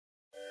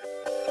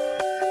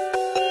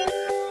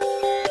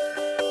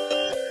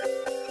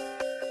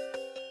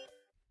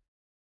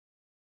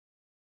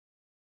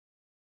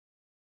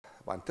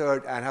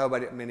1/3, and how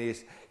many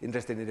is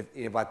interested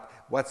in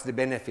what's the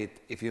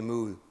benefit if you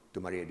move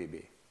to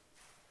MariaDB?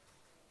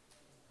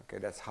 Okay,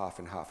 that's half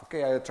and half.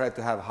 Okay, I'll try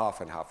to have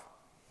half and half.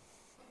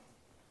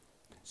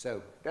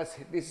 So this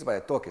is what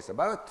the talk is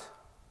about.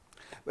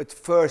 But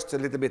first, a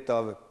little bit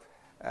of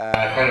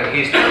kind of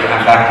history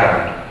and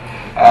background.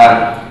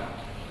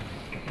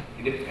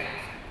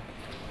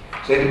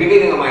 So in the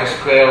beginning of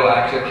MySQL, I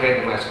actually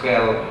created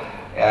MySQL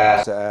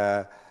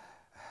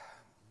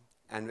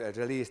and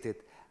released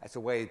it as a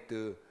way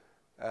to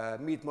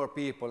meet more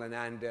people,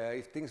 and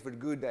if things were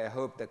good, I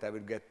hoped that I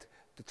would get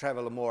to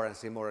travel more and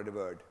see more of the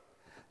world.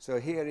 So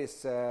here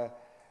is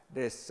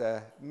this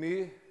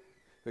me,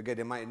 who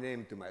gave my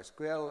name to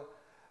MySQL,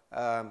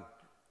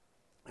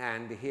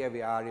 and here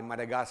we are in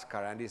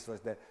Madagascar, and this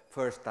was the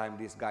first time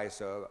this guy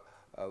saw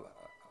a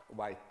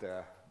white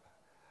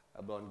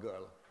blonde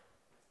girl.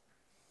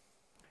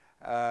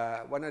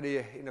 One of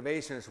the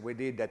innovations we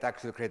did that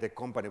actually created a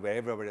company where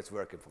everybody is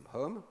working from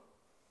home.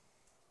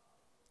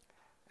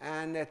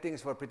 And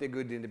things were pretty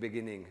good in the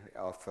beginning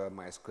of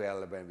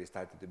MySQL when we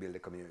started to build a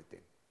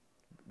community.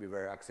 We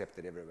were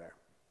accepted everywhere.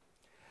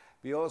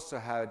 We also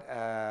had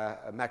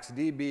a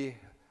MaxDB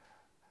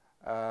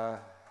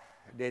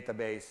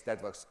database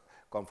that was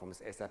come from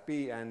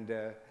SAP, and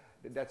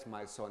that's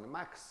my son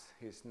Max.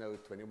 He's now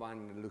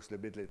 21, looks a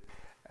little bit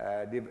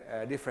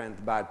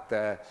different, but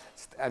I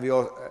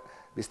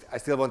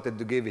still wanted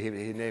to give him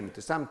his name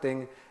to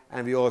something,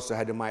 and we also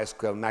had a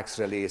MySQL Max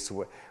release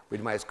with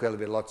MySQL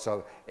with lots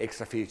of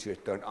extra features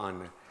turned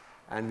on,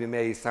 and we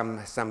may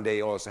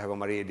someday also have a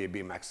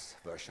MariaDB Max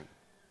version.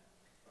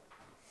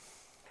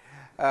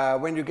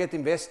 When you get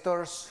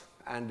investors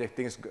and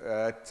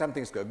some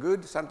things go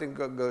good, something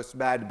goes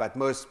bad, but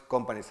most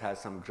companies have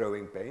some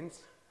growing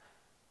pains.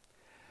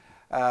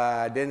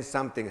 Then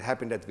something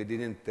happened that we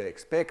didn't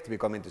expect. We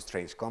come into a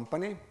strange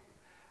company,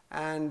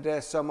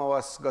 and some of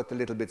us got a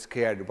little bit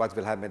scared what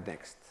will happen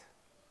next.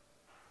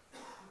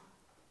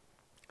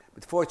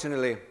 But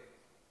fortunately,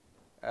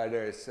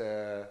 there is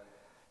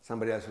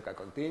somebody else who can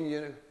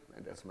continue,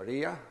 and that's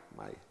Maria,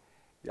 my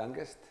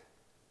youngest.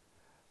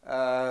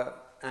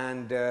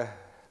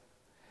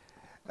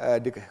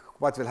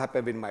 What will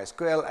happen with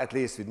MySQL, at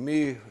least with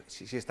me,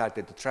 she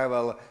started to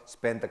travel,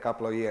 spent a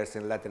couple of years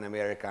in Latin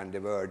America and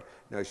the world.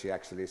 Now she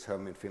actually is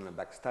home in Finland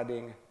back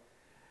studying.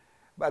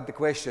 But the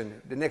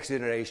question, the next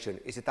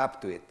generation, is it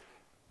up to it?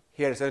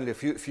 Here's only a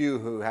few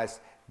who has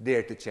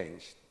dared to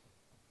change.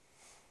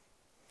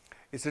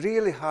 It's a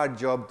really hard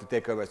job to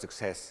take over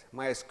success.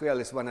 MySQL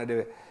is one of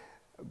the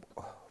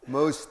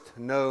most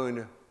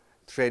known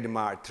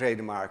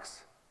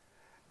trademarks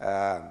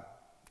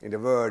in the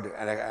world,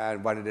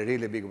 and one of the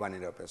really big ones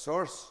in open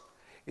source.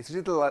 It's a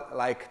little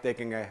like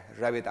taking a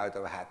rabbit out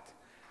of a hat.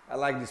 I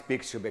like this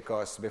picture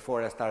because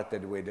before I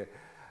started with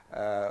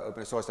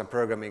open source and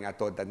programming, I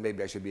thought that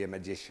maybe I should be a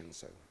magician.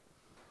 So.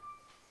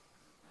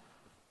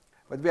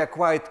 But we are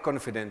quite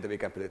confident that we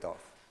can pull it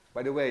off.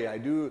 By the way, I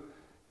do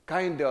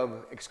kind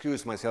of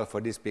excuse myself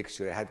for this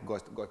picture. It had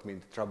got me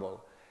into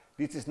trouble.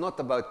 This is not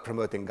about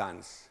promoting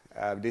guns.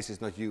 This is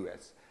not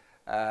US.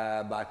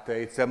 But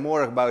it's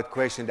more about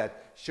question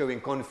that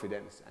showing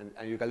confidence,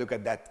 and you can look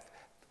at that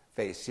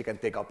face. She can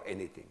take up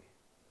anything.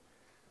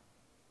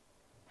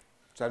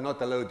 So I'm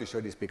not allowed to show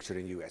this picture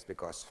in US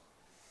because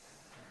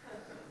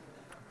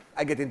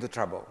I get into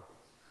trouble.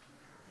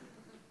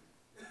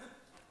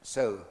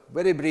 So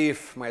very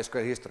brief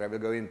MySQL history. I will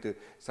go into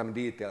some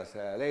details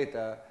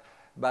later.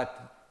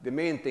 But the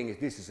main thing is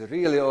this is a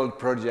really old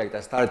project.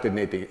 I started in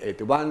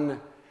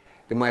 1981.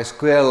 The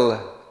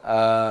MySQL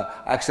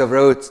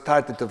actually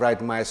started to write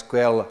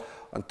MySQL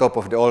on top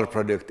of the old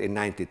product in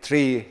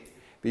 93.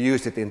 We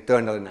used it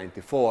internally in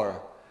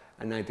 94,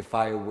 and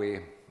 95 we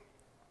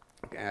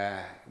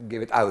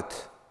gave it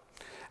out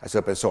as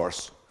open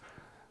source.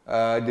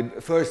 The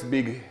first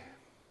big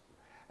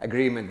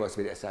agreement was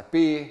with SAP.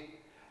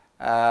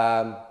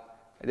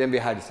 Then we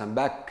had some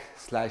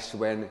backslash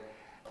when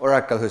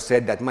Oracle, who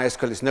said that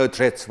MySQL is no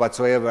threat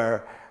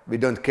whatsoever, we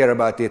don't care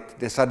about it.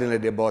 Then suddenly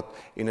they bought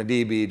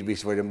DB,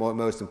 which were the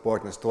most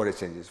important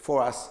storage engines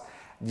for us,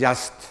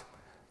 just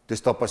to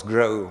stop us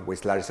grow,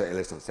 which Larissa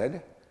Ellison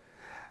said.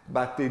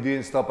 But it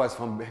didn't stop us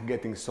from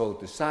getting sold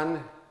to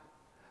Sun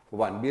for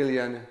 $1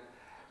 billion.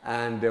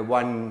 And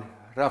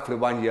roughly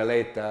 1 year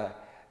later,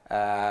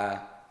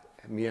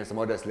 me and some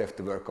others left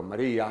to work on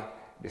Maria,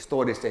 the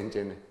storage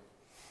engine.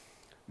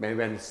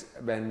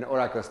 When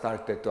Oracle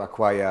started to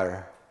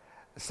acquire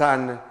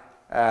Sun,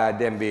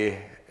 then we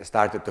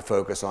started to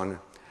focus on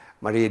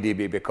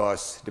MariaDB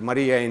because the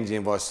Maria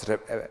engine was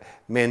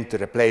meant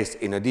to replace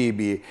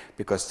InnoDB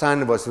because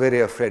Sun was very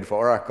afraid for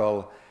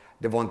Oracle.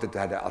 They wanted to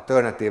have an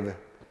alternative.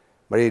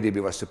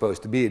 MariaDB was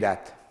supposed to be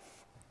that.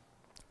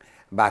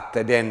 But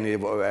then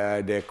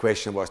the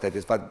question was that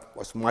it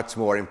was much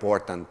more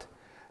important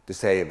to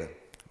save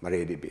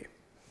MariaDB.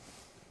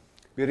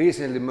 We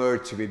recently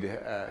merged with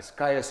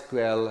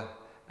SkySQL,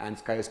 and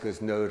SkySQL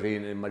is now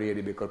renamed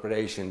MariaDB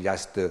Corporation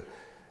just to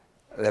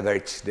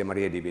leverage the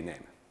MariaDB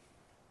name.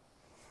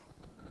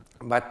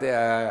 But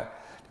the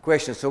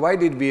question, so why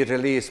did we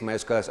release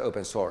MySQL as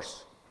open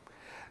source?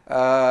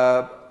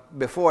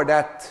 Before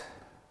that,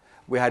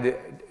 we had,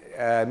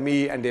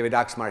 me and David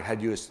Axmark had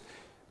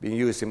been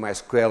using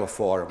MySQL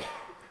for,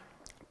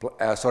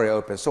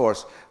 open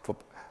source, for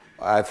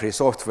free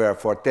software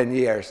for 10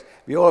 years.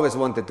 We always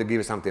wanted to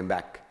give something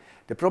back.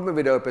 The problem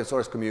with the open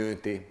source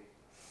community,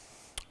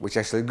 which is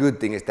actually a good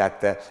thing, is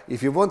that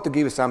if you want to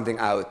give something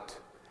out,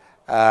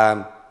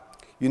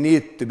 you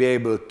need to be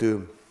able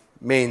to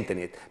maintain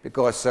it,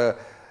 because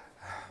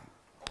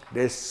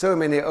there's so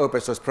many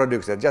open source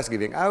products that are just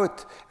giving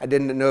out, and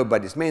then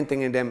nobody's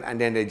maintaining them, and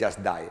then they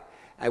just die.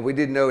 And we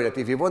did know that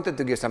if we wanted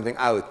to give something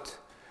out,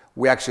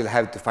 we actually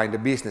have to find a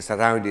business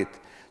around it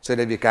so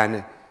that we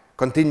can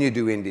continue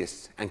doing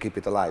this and keep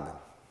it alive.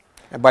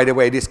 And by the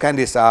way, these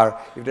candies are,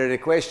 if there are any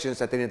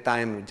questions at any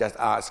time, just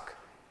ask,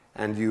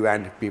 and you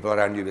and people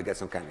around you will get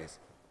some candies.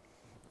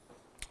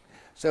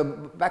 So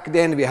back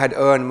then we had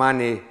earned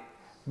money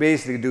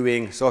basically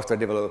doing software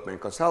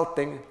development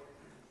consulting,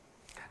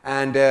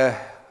 and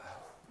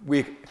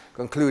we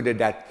concluded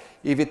that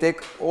if we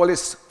take all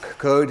this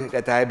code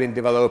that I have been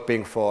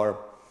developing for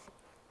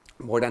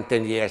more than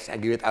 10 years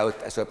and give it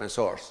out as open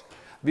source,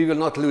 we will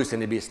not lose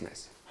any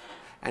business.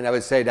 And I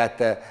would say that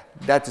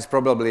that is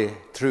probably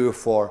true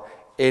for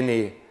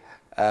any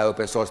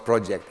open source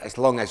project, as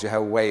long as you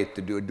have a way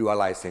to do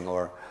dualizing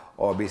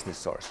or business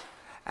source.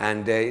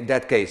 And in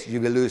that case, you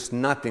will lose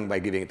nothing by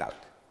giving it out.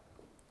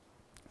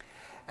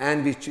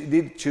 And we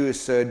did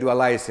choose dual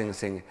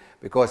licensing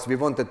because we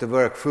wanted to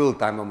work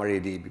full-time on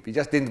MariaDB. We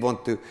just didn't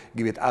want to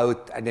give it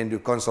out and then do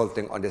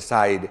consulting on the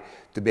side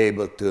to be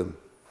able to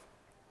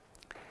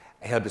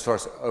help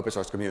the open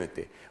source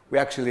community. We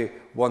actually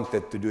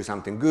wanted to do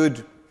something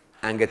good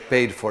and get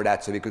paid for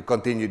that so we could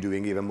continue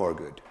doing even more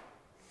good.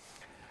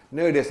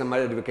 Nowadays I'm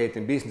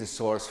advocating business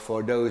source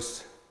for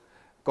those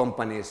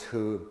companies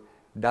who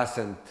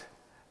doesn't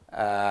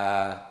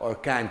or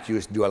can't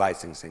use dual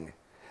licensing,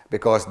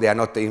 because they are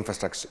not the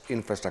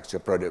infrastructure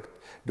product.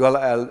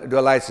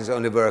 Dual license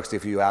only works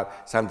if you have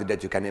something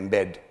that you can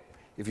embed.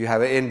 If you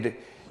have an end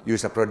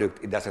user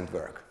product, it doesn't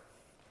work.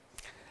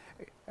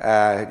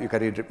 You can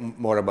read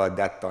more about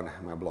that on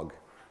my blog.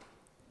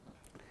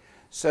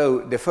 So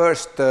the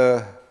first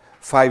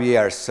 5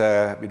 years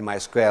with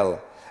MySQL,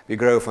 we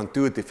grew from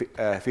 2 to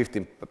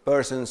 15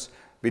 persons.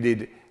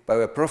 We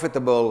were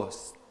profitable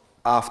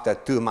after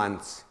 2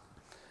 months,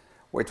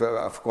 which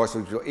of course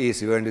was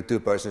easy. We were only 2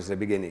 persons in the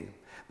beginning.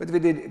 But we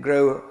did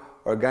grow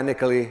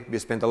organically. We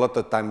spent a lot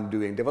of time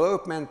doing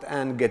development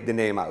and get the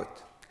name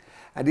out.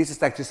 And this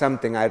is actually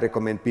something I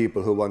recommend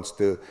people who want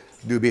to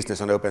do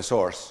business on open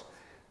source.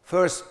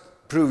 First,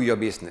 prove your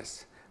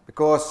business,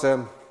 because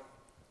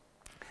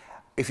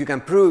if you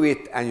can prove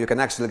it and you can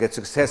actually get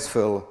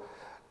successful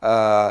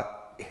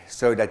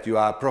so that you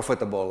are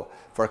profitable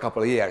for a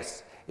couple of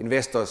years,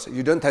 investors,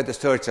 you don't have to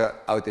search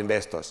out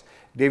investors.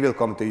 They will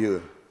come to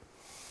you.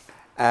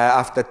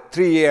 After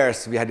 3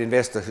 years, we had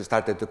investors who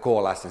started to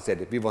call us and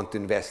said, we want to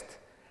invest.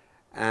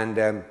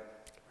 And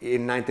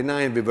in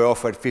 '99, we were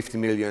offered $50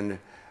 million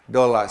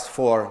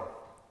for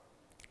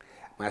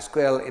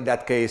MySQL. In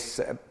that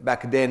case,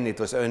 back then, it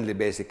was only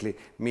basically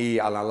me,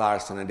 Alan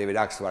Larsson, and David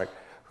Axmark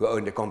who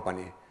owned the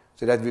company.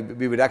 So that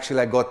we would actually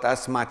have got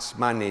as much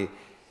money,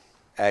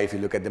 if you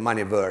look at the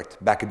money worth,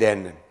 back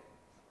then,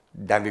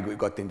 than we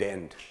got in the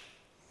end.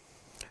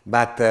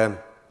 But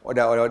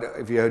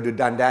if you had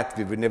done that,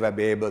 we would never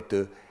be able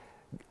to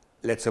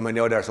let so many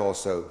others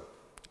also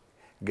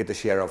get a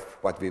share of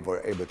what we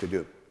were able to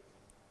do.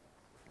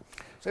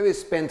 So we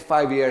spent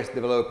 5 years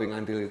developing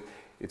until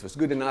it was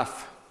good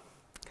enough.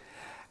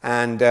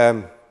 And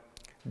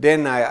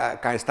then I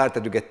kind of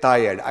started to get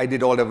tired. I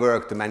did all the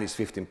work to manage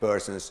 15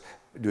 persons,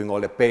 doing all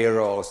the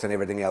payrolls and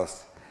everything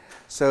else.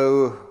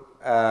 So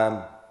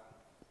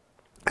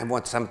I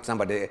want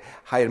somebody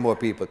hire more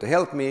people to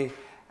help me.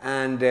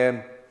 And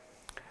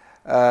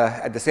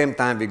at the same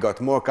time, we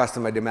got more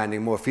customer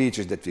demanding more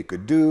features that we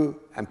could do,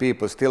 and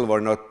people still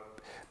were not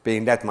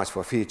paying that much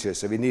for features,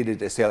 so we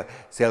needed a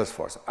sales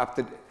force. Up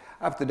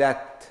to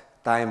that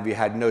time, we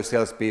had no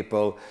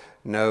salespeople,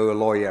 no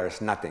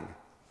lawyers, nothing.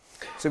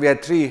 So we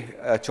had 3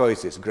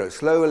 choices: grow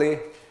slowly,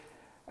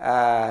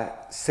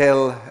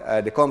 sell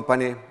the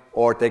company,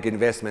 or take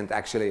investment,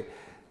 actually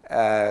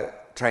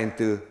trying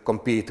to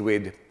compete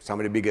with some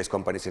of the biggest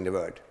companies in the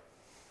world.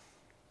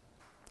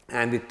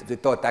 And we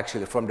thought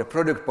actually from the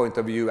product point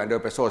of view and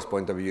open source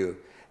point of view,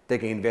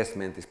 taking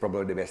investment is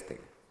probably the best thing.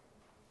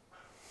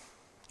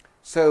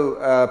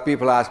 So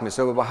people ask me,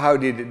 so how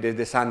did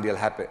the Sun deal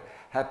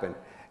happen?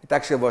 It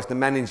actually was the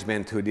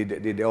management who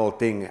did the whole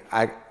thing.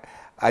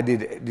 I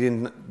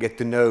didn't get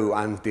to know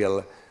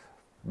until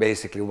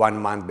basically 1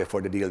 month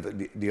before the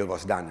deal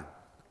was done.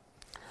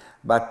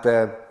 But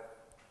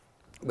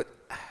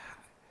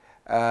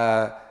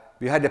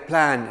we had a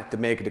plan to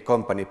make the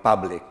company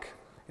public.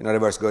 In other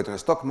words, go to the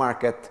stock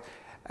market,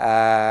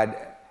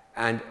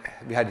 and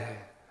we had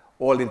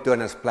all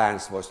internal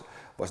plans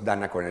was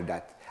done according to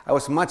that. I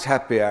was much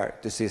happier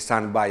to see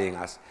Sun buying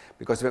us,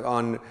 because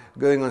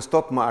going on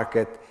stock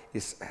market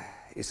is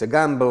a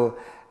gamble,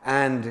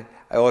 and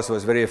I also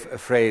was very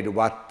afraid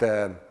what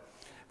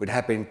would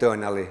happen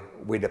internally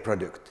with the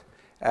product.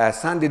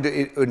 Sun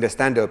did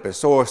understand open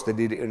source, they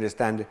did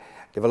understand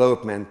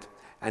development,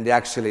 and they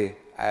actually,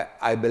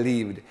 I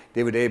believed,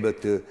 they would be able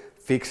to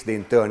fix the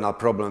internal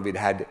problem we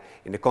had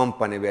in the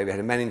company, where we had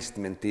a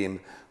management team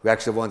who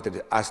actually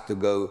wanted us to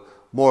go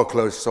more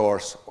closed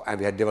source, and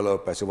we had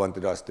developers who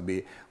wanted us to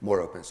be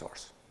more open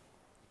source.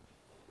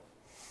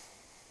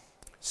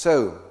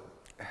 So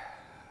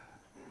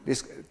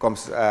this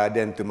comes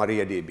then to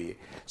MariaDB.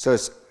 So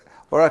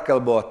Oracle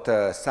bought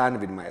Sun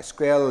with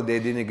MySQL. They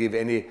didn't give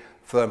any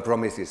firm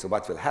promises of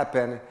what will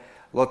happen.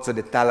 Lots of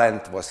the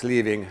talent was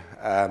leaving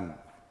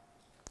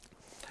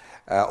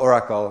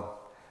Oracle.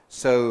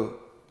 So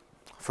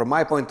from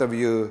my point of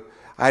view,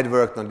 I had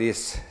worked on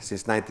this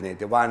since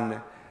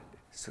 1981,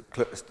 so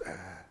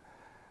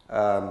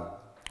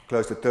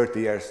close to 30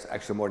 years,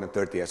 actually more than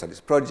 30 years on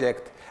this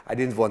project. I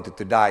didn't want it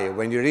to die.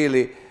 When you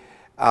really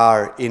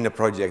are in a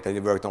project and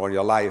you worked on all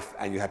your life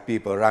and you have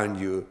people around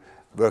you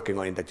working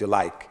on it that you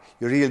like,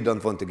 you really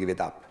don't want to give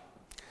it up.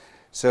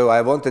 So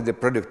I wanted the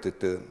product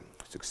to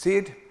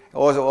succeed. I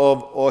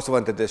also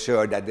wanted to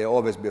ensure that there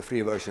always be a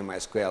free version of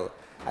MySQL.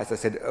 As I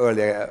said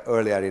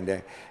earlier in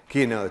the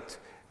keynote,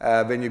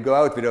 when you go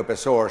out with open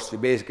source, you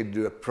basically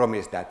do a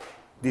promise that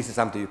this is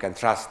something you can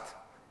trust.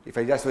 If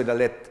I just would have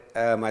let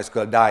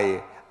MySQL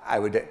die, I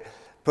would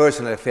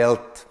personally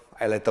felt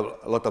I let a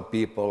lot of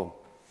people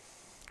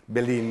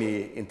believe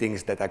me in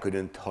things that I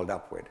couldn't hold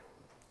up with.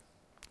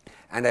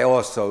 And I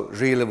also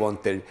really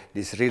wanted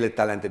these really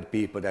talented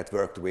people that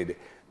worked with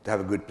to have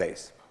a good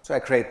place. So I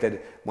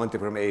created Monty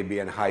from AB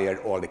and hired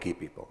all the key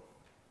people.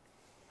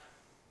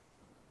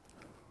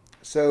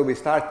 So we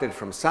started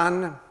from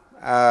Sun.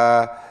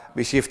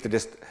 We shifted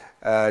this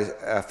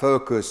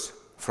focus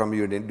from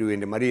doing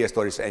the Maria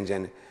storage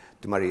engine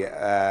to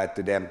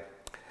the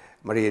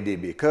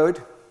MariaDB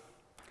code.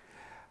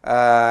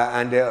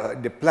 And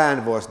the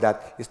plan was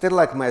that instead of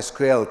like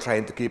MySQL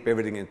trying to keep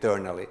everything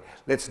internally,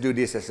 let's do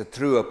this as a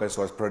true open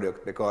source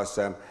product, because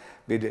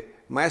with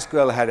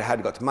MySQL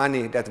had got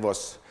money that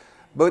was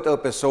both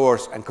open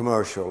source and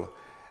commercial.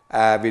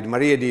 With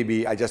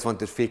MariaDB, I just wanted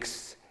to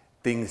fix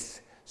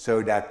things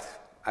so that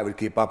I would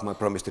keep up my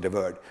promise to the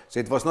world. So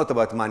it was not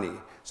about money.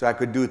 So I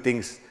could do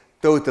things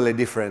totally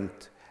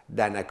different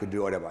than I could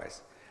do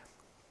otherwise.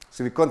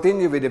 So we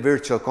continue with the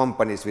virtual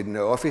companies with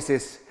no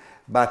offices,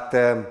 but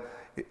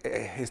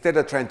instead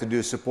of trying to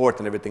do support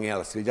and everything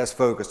else, we just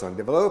focused on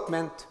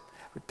development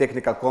with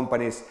technical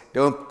companies.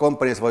 The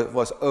companies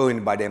was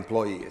owned by the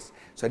employees,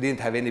 so I didn't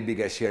have any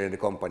bigger share in the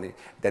company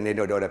than any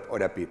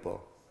other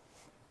people.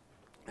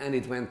 And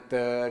it went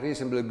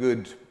reasonably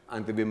good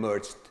until we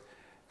merged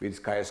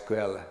with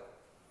SkySQL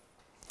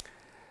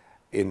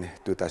in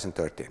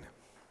 2013.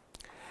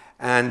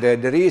 And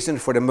the reason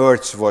for the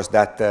merge was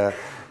that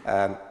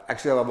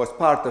actually I was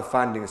part of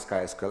funding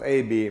SkySQL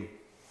AB,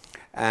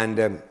 and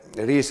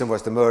the reason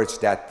was the merge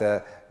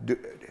that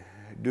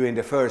during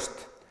the first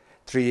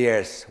 3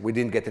 years we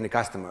didn't get any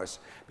customers,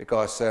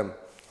 because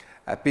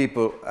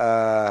people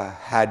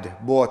had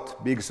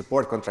bought big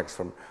support contracts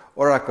from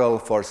Oracle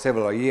for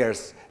several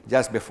years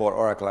just before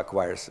Oracle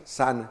acquires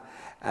Sun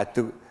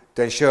to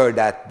ensure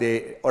that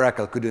the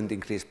Oracle couldn't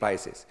increase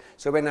prices.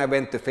 So when I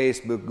went to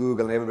Facebook,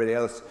 Google, and everybody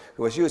else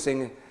who was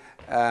using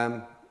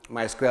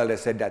MySQL, they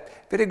said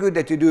that, very good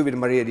that you do with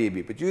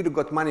MariaDB, but you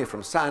got money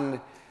from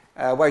Sun,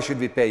 why should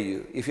we pay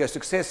you? If you're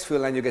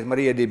successful and you get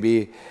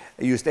MariaDB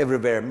used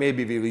everywhere,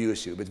 maybe we will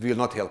use you, but we will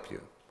not help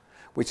you,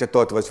 which I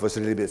thought was a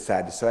little bit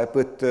sad. So I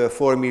put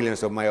 4 million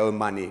of my own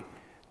money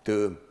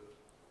to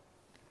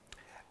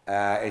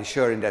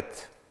ensuring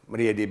that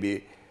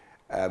MariaDB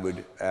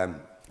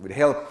would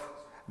help,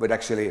 would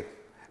actually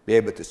be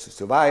able to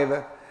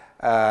survive.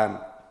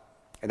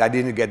 And I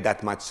didn't get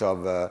that much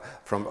of,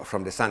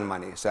 from the Sun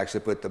money, so I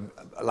actually put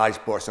a large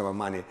portion of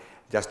my money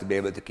just to be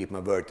able to keep my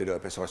word to the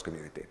open source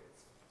community.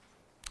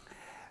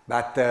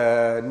 But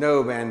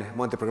now when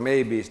Monty from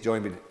AB is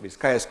joined with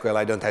SkySQL,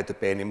 I don't have to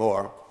pay any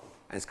more,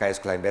 and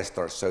SkySQL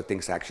investors, so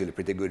things are actually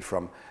pretty good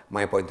from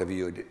my point of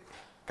view.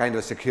 Kind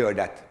of secure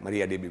that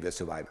MariaDB will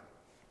survive.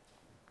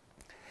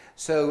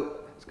 So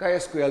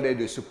SkySQL, they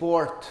do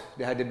support.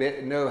 They have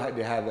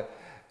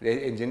the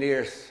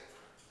engineers,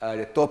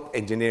 the top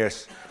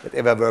engineers that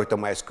ever worked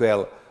on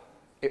MySQL.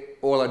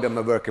 All of them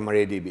are working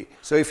MariaDB.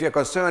 So if you're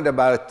concerned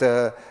about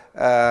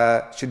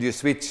should you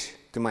switch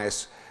to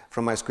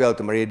from MySQL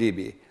to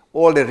MariaDB,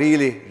 all the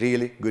really,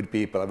 really good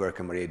people are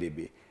working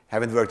MariaDB.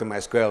 Haven't worked on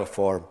MySQL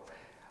for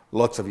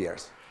lots of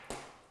years.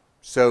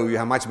 So you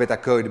have much better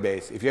code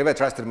base. If you ever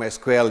trusted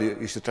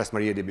MySQL, you should trust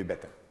MariaDB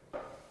better.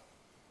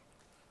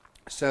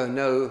 So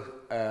now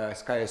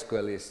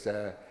SkySQL is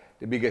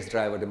the biggest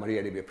driver of the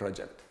MariaDB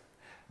project.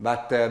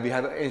 But we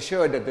have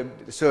ensured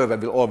that the server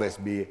will always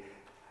be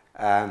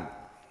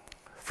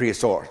free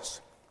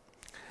source.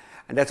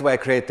 And that's why I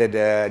created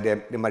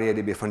the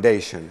MariaDB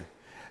Foundation.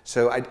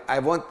 So I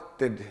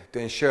wanted to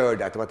ensure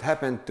that what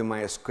happened to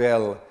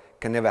MySQL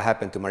can never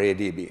happen to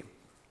MariaDB.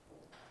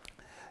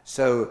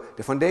 So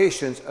the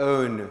foundations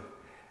own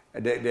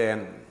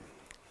the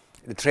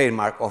the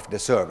trademark of the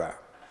server.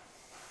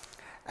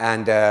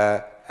 And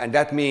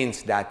that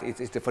means that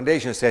the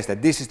foundation says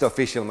that this is the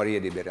official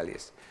MariaDB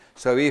release.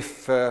 So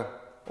if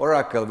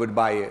Oracle would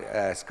buy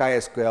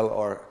SkySQL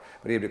or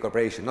MariaDB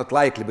Corporation, not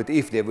likely, but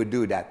if they would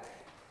do that,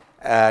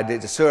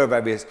 the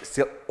server will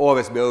still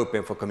always be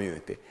open for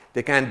community.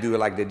 They can't do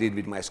like they did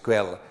with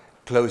MySQL,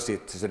 close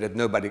it so that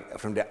nobody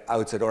from the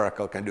outside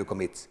Oracle can do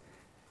commits.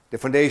 The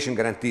foundation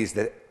guarantees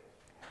that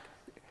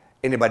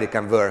anybody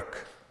can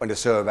work on the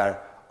server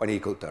on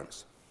equal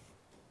terms.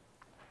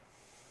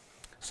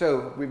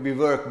 So we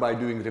work by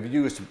doing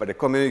reviews by the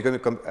community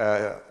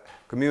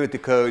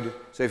code.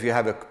 So if you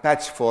have a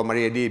patch for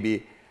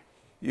MariaDB,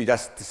 you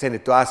just send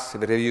it to us,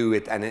 we review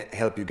it, and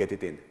help you get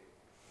it in.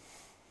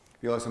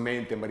 We also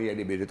maintain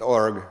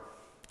MariaDB.org,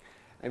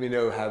 and we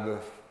now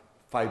have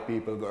 5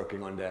 people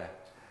working on the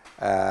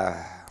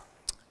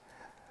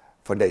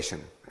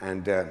foundation,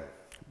 and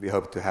we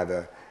hope to have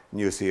a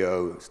new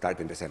CEO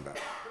starting December.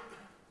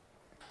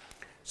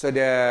 So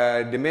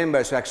the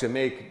members who actually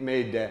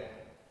made the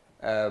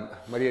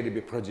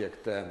MariaDB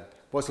project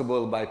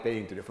possible by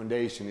paying to the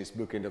foundation is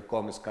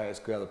Booking.com,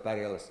 SkySQL,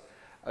 Parallels,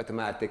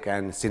 Automatic,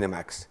 and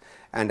Cinemax.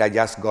 And I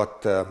just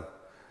got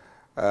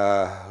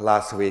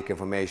last week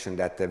information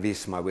that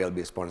Visma will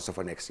be a sponsor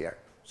for next year.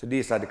 So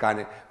these are the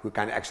kind who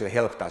can actually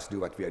help us do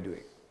what we are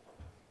doing.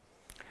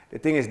 The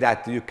thing is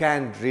that you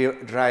can't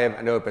drive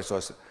an open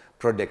source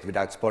project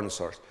without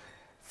sponsors.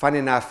 Funny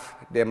enough,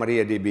 the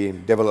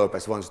MariaDB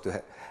developers want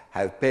to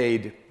have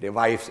paid, their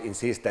wives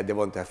insist that they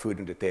want to have food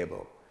on the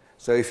table.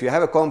 So if you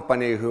have a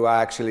company who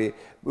are actually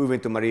moving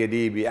to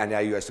MariaDB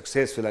and you are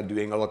successful and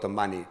doing a lot of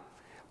money,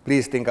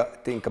 please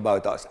think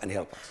about us and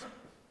help us,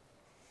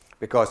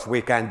 because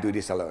we can't do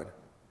this alone.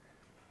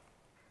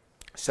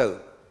 So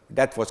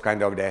that was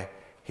kind of the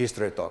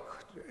history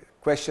talk.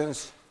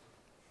 Questions?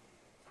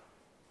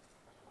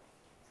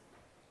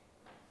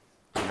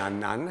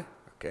 None.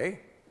 Okay.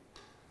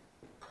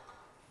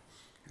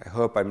 I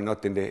hope I'm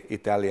not in the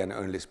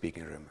Italian-only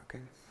speaking room. Okay.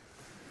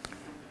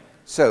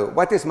 So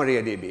what is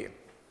MariaDB?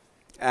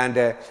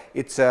 And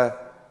it's a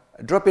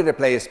drop-in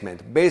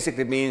replacement.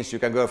 Basically means you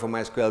can go from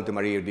MySQL to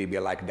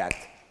MariaDB like that.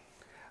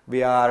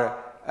 We are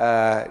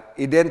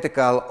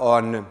identical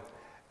on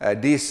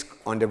disk,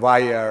 on the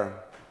wire,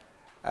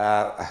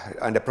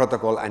 on the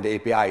protocol and the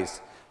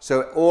APIs.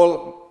 So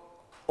all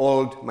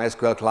old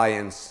MySQL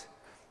clients,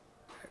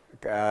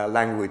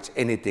 language,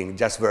 anything,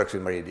 just works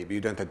with MariaDB. You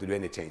don't have to do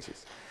any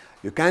changes.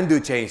 You can do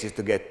changes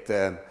to get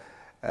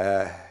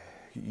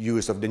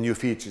use of the new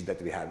features that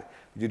we have.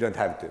 You don't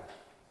have to.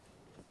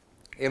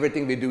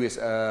 Everything we do is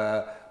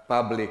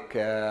public.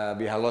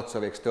 We have lots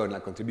of external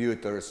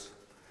contributors.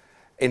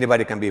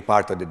 Anybody can be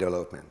part of the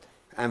development.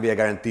 And we are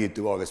guaranteed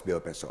to always be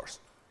open source.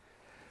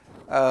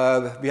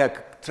 We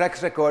have track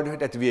record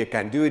that we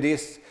can do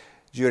this.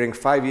 During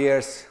 5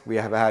 years, we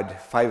have had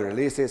 5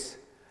 releases.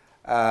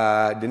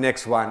 The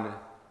next one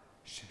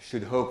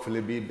should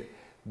hopefully be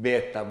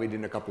beta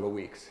within a couple of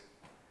weeks.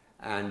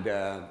 And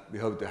we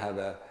hope to have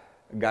a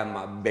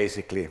gamma,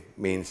 basically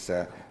means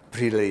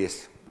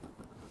pre-release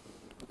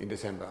in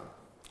December.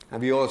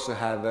 And we also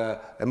have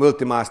a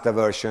multi-master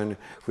version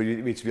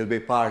which will be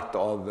part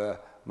of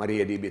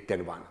MariaDB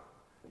 10.1.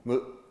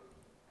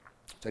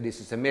 So this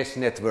is a mesh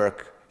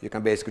network. You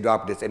can basically do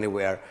updates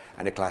anywhere,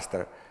 and the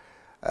cluster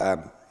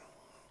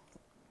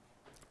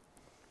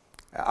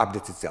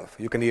updates itself.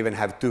 You can even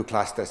have 2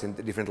 clusters in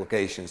different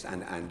locations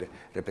and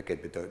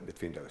replicate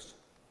between those.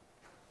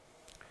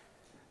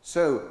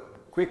 So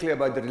quickly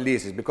about the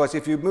releases, because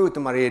if you move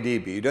to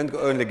MariaDB, you don't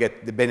only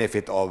get the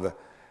benefit of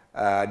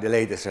the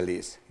latest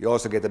release. You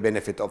also get the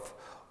benefit of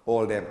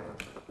all the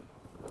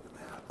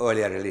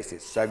earlier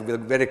releases. So I will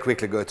very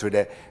quickly go through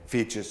the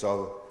features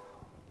of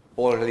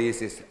all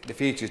releases, the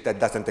features that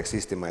doesn't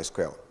exist in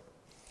MySQL.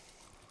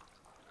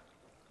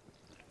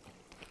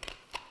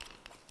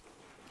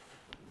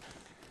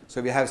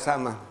 So we have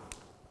some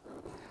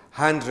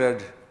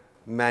 100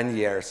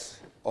 man-years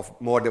of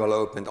more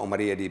development on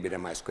MariaDB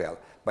than MySQL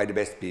by the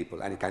best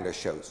people, and it kind of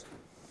shows.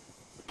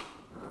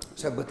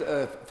 So,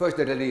 but first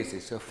the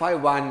releases. So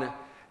 5.1,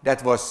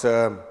 that was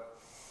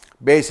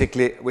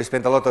basically, we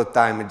spent a lot of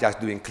time just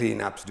doing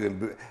cleanups,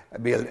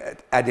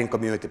 adding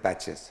community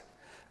patches.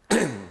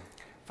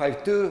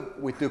 5.2,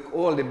 we took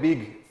all the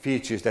big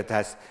features that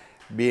has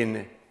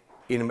been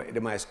in the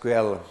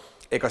MySQL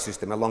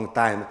ecosystem a long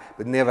time,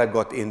 but never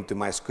got into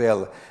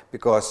MySQL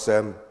because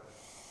the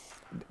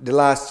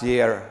last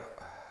year,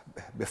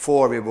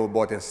 before we were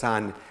bought in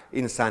Sun,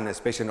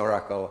 especially in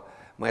Oracle,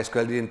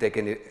 MySQL didn't take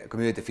any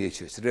community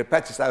features. So there are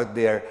patches out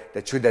there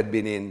that should have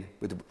been in,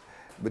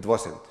 but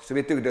wasn't. So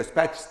we took those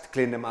patches,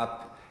 cleaned them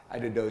up,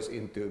 added those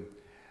into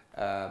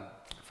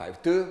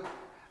 5.2,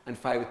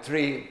 and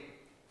 5.3,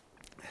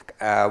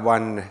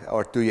 1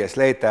 or 2 years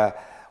later,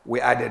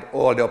 we added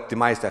all the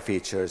optimizer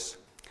features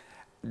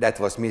that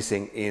was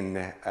missing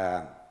in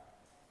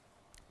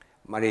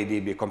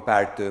MariaDB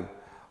compared to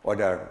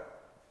other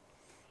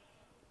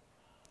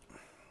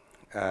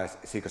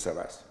SQL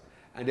servers.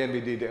 And then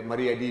we did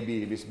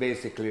MariaDB, which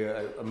basically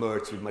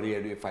merged with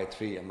MariaDB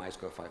 5.3 and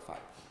MySQL 5.5.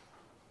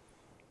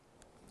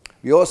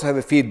 We also have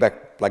a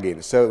feedback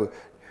plugin. So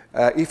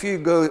if you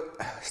go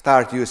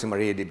start using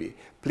MariaDB,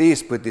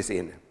 please put this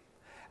in.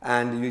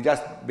 And you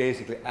just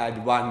basically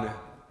add one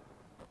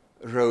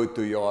row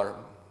to your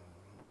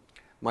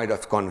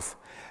my.conf.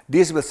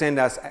 This will send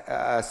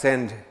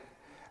to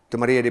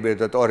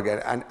MariaDB.org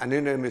an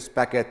anonymous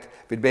packet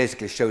with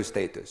basically show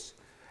status.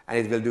 And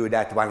it will do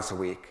that once a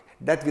week.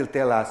 That will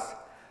tell us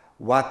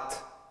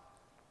what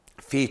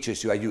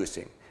features you are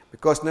using.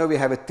 Because now we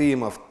have a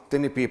team of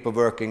 20 people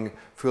working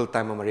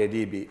full-time on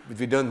MariaDB, but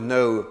we don't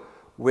know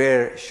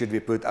where should we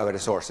put our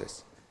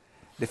resources.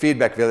 The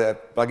feedback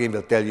plugin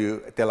will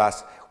tell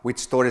us which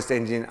storage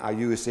engine are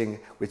using,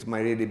 which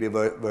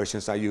MariaDB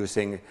versions are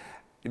using,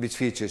 which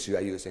features you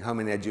are using, how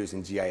many are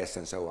using GIS,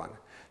 and so on.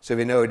 So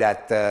we know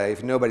that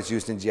if nobody's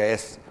using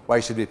GIS,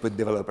 why should we put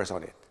developers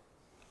on it?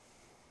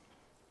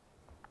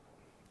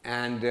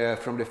 And you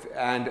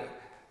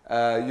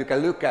can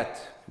look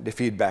at the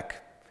feedback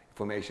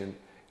information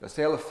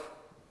yourself.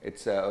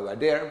 It's over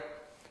there.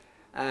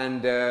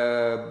 And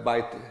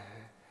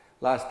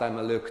last time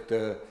I looked,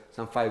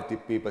 some 50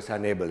 people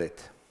enabled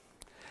it.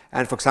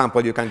 And for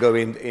example, you can go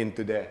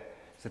into the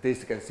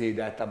statistics and see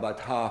that about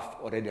half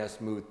already has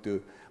moved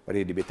to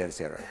MariaDB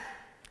 10.0.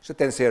 So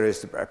 10.0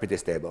 is pretty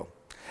stable.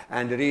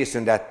 And the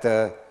reason that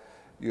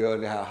you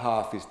only have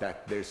half is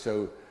that there's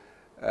so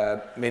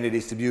many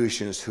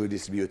distributions who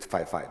distribute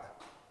 5.5.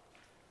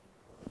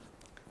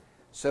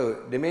 So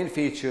the main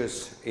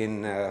features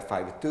in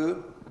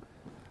 5.2,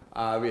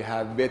 we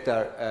have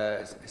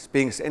better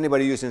Sphinx.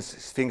 Anybody using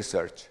Sphinx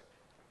search?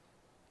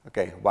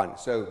 Okay, one.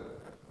 So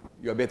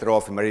you're better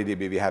off in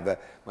MariaDB. We have a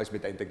much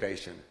better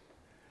integration.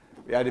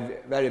 We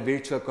added very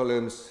virtual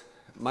columns,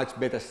 much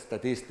better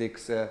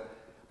statistics. I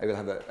will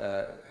have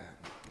a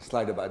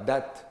slide about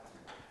that.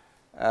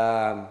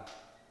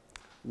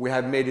 We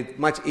have made it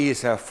much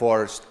easier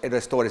for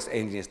other storage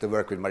engines to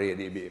work with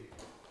MariaDB.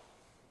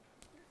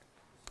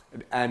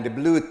 And the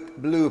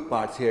blue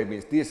parts here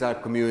means these are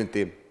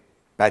community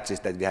patches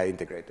that we have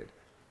integrated.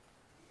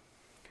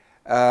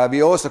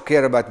 We also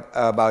care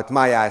about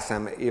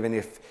MyISAM, even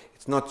if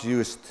it's not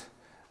used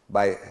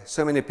by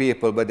so many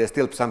people, but there's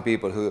still some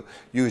people who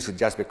use it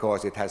just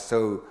because it has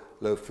so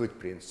low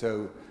footprint.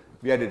 So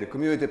we added a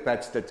community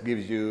patch that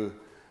gives you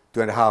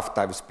 2.5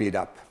 times speed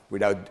up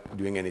without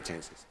doing any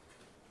changes.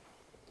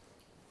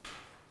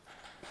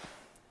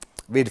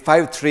 With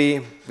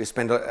 5.3,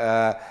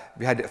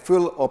 we had a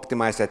full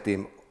optimizer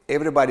team.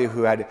 Everybody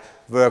who had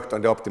worked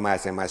on the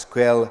optimizer in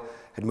MySQL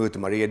had moved to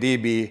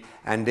MariaDB,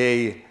 and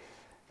they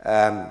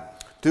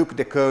took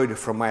the code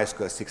from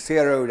MySQL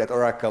 6.0 that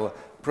Oracle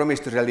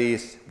promised to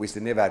release, which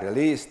they never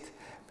released.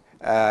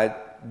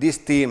 This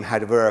team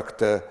had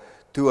worked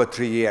 2 or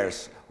 3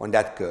 years on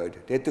that code.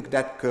 They took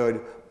that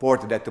code,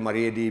 ported that to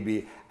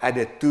MariaDB,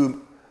 added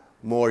 2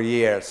 more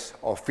years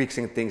of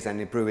fixing things and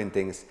improving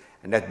things,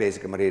 and that's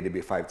basically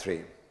MariaDB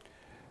 5.3.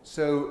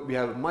 So we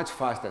have much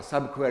faster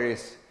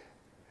subqueries.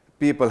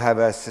 People have,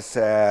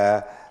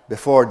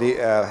 before the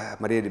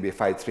MariaDB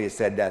 5.3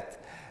 said that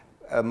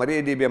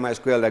MariaDB and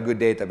MySQL are good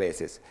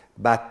databases,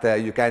 but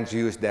you can't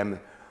use them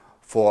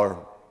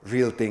for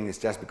real things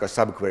just because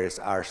subqueries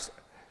are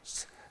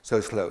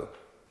so slow.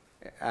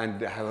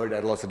 And I have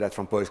heard lots of that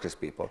from Postgres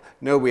people.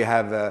 Now we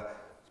have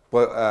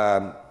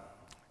subquery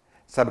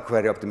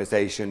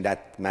optimization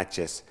that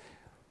matches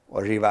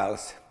or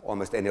rivals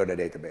almost any other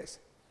database.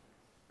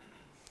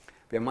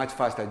 We have much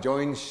faster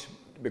joins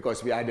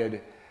because we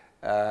added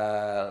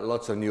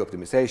lots of new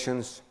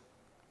optimizations.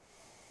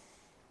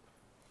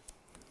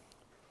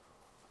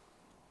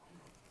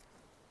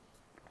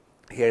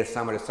 Here are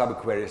some of the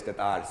subqueries that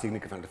are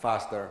significantly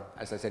faster.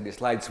 As I said, the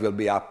slides will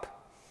be up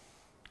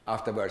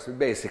afterwards. But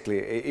basically,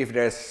 if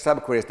there's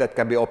subqueries that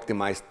can be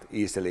optimized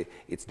easily,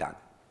 it's done.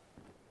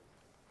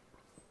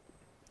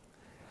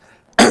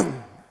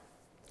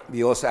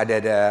 We also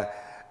added,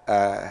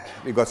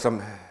 we got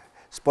some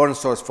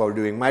sponsors for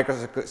doing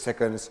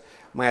microseconds.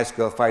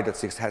 MySQL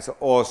 5.6 has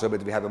also,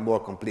 but we have a more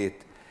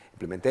complete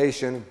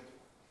implementation.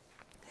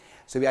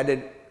 So we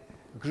added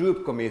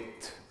group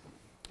commit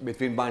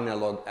between binary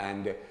log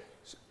and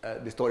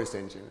the storage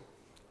engine,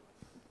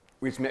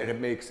 which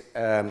makes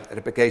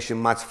replication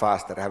much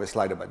faster. I have a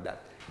slide about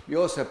that. We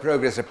also have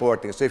progress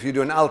reporting. So if you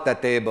do an alta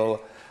table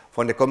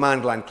from the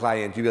command line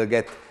client, you will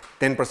get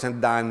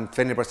 10% done,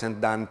 20%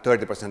 done,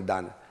 30%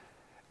 done.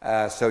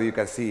 So you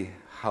can see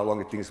how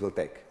long things will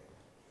take.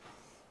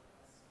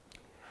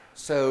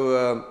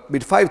 So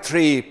with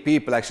 5.3,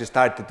 people actually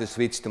started to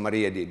switch to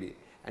MariaDB.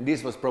 And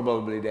this was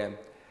probably the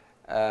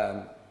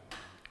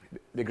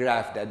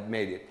graph that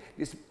made it.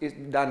 This is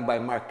done by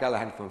Mark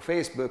Callahan from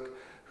Facebook,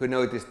 who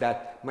noticed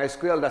that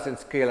MySQL doesn't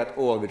scale at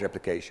all with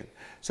replication.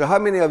 So how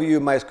many of you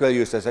MySQL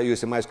users are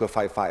using MySQL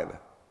 5.5?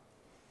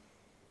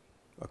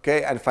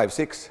 Okay, and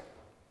 5.6?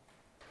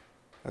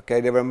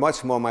 Okay, there were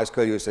much more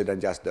MySQL users than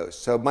just those.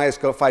 So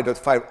MySQL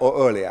 5.5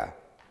 or earlier.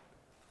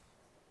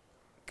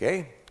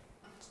 Okay,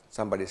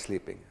 somebody's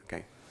sleeping.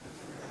 Okay,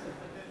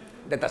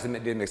 that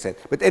didn't make sense.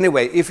 But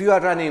anyway, if you are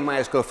running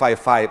MySQL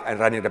 5.5 and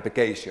running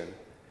replication,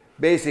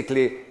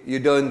 basically you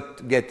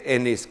don't get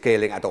any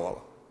scaling at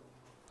all.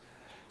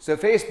 So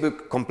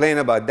Facebook complained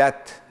about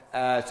that,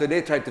 so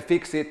they tried to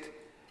fix it.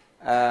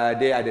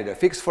 They added a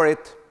fix for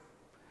it,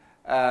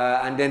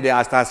 and then they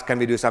asked us, can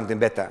we do something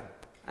better?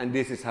 And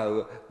this is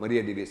how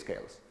MariaDB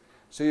scales.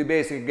 So you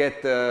basically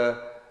get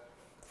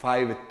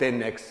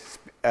 5–10x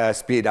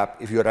speed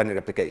up if you run an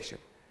application,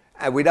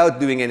 without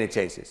doing any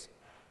changes.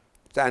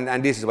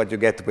 And this is what you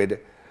get with,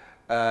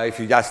 if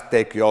you just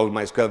take your old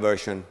MySQL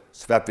version,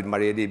 swap with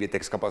MariaDB, it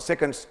takes a couple of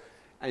seconds,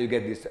 and you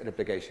get this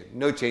replication.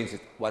 No changes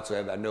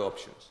whatsoever, no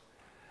options.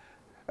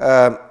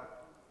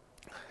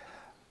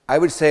 I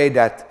would say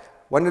that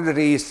one of the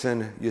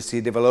reasons you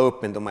see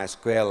development of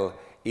MySQL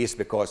is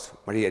because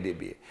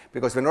MariaDB.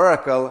 Because when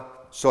Oracle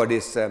saw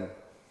this,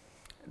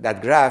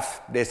 that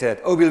graph, they said,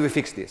 oh, will we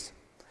fix this?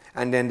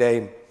 And then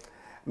they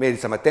made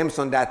some attempts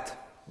on that,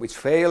 which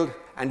failed,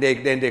 and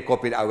then they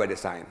copied our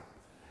design.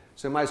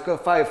 So MySQL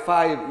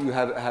 5.5, you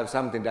have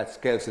something that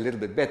scales a little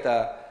bit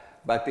better,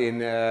 but in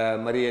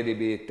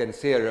MariaDB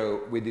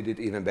 10.0, we did it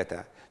even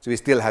better. So we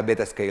still have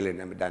better scaling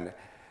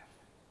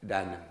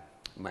than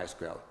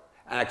MySQL.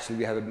 Actually,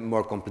 we have a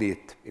more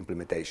complete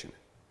implementation.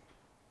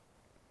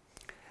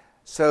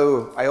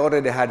 So I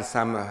already had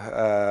some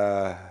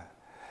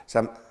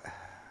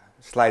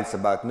slides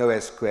about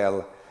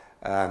NoSQL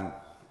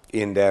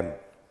in the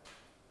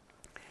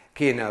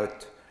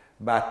keynote,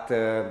 but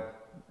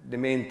the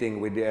main thing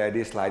with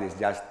this slide is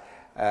just,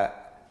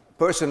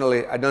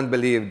 personally, I don't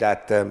believe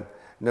that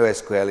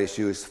NoSQL is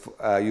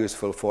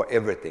useful for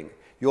everything.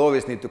 You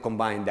always need to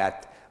combine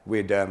that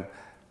with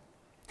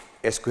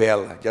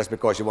SQL, just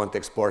because you want to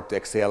export to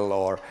Excel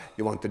or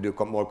you want to do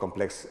more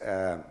complex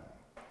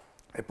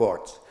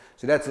reports.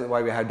 So that's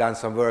why we have done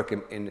some work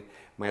in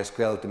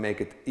MySQL to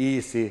make it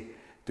easy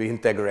to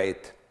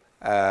integrate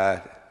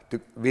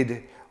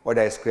with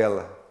other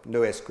SQL,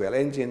 NoSQL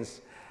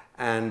engines,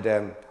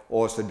 and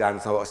also done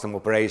some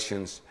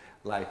operations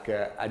like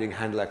adding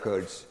handler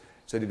codes,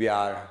 so that we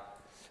are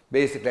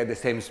basically at the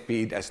same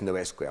speed as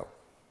NoSQL.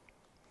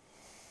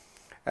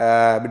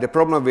 But the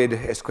problem with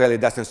SQL,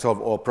 it doesn't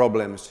solve all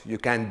problems. You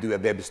can't do a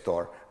web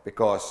store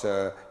because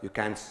you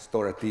can't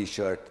store a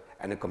T-shirt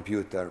and a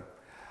computer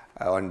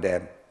in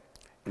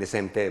the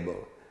same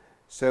table.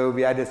 So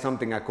we added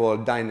something I call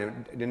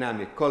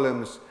dynamic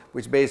columns,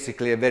 which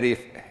basically a very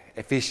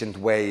efficient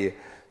way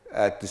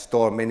to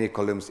store many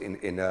columns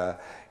in a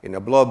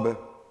blob.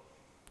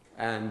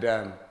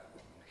 And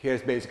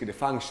here's basically the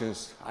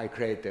functions I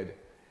created.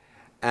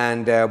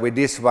 And with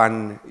this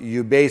one,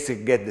 you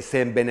basically get the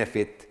same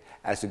benefit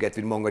as you get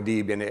with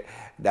MongoDB, and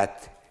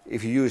that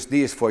if you use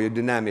these for your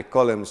dynamic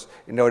columns,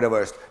 in other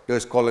words,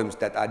 those columns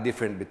that are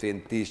different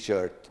between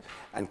T-shirt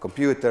and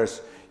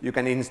computers, you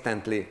can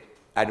instantly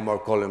add more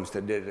columns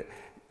that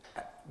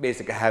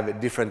basically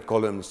have different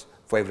columns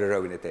for every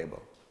row in the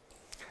table.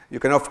 You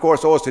can, of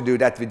course, also do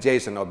that with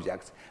JSON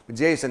objects, but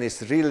JSON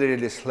is really,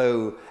 really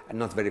slow and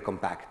not very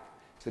compact.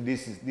 So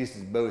this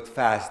is both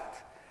fast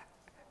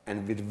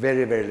and with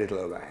very, very little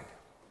overhead.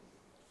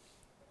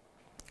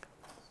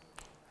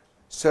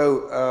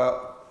 So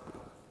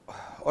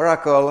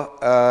Oracle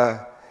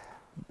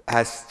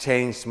has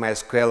changed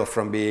MySQL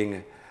from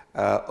being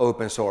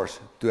open source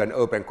to an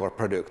open core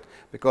product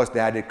because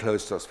they added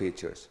closed source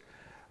features.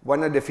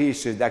 One of the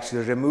features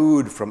actually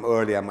removed from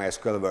earlier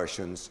MySQL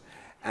versions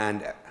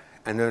and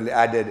only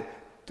added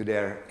to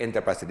their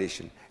enterprise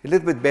edition. A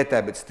little bit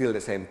better, but still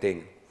the same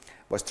thing,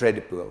 was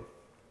thread pool.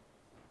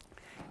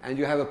 And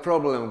you have a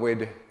problem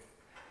with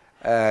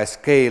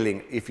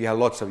scaling if you have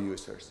lots of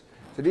users.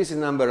 So this is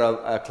the number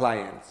of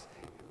clients.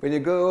 When you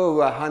go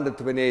over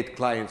 128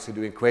 clients who are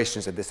doing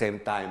questions at the same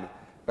time,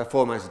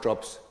 performance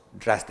drops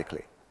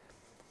drastically.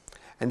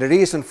 And the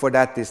reason for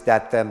that is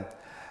that the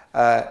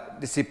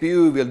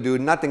CPU will do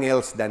nothing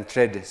else than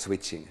thread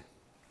switching.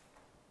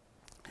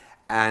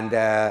 And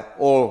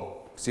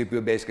all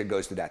CPU basically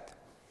goes to that.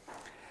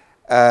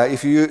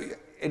 If you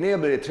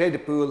enable a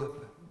thread pool,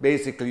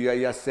 basically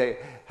you just say,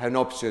 have an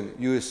option,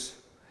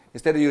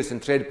 instead of using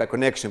thread per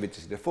connection, which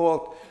is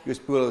default, use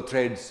pool of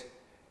threads.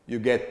 You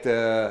get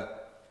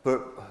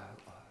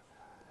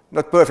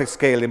not perfect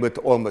scaling, but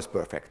almost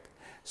perfect.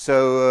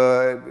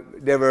 So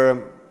there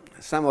were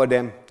some of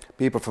them,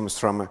 people from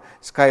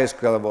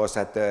SkySQL was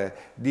at the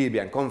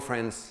Debian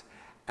conference,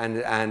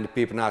 and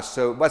people asked,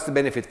 so what's the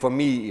benefit for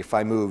me if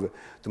I move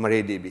to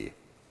MariaDB?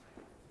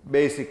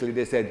 Basically,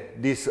 they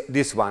said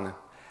this one.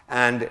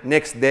 And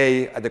next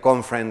day at the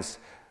conference,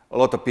 a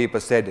lot of people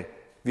said,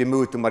 we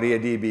moved to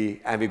MariaDB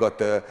and we got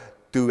the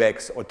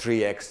 2x or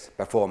 3x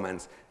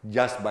performance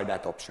just by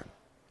that option.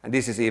 And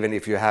this is even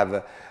if you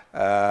have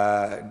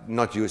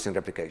not using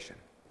replication.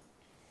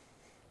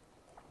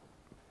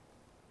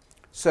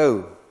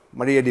 So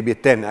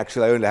MariaDB 10,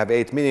 actually I only have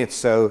 8 minutes,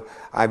 so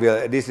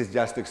this is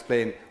just to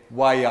explain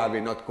why are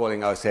we not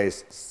calling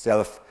ourselves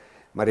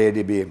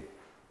MariaDB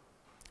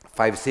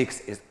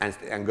 5.6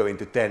 and going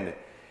to 10.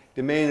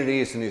 The main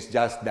reason is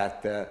just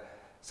that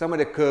some of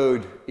the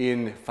code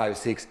in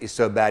 5.6 is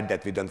so bad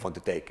that we don't want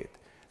to take it.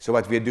 So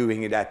what we're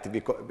doing is that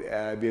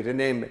we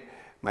rename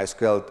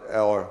MySQL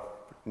or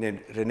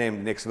renamed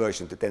the next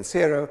version to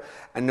 10.0,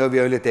 and now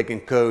we're only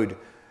taking code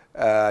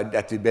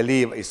that we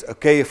believe is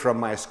okay from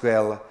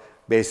MySQL,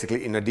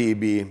 basically in a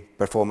DB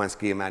performance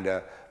scheme and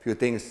a few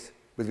things,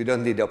 but we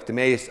don't need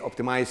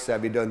optimizer,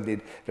 we don't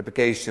need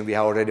replication, we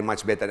are already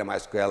much better than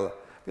MySQL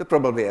we'll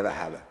probably ever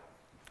have.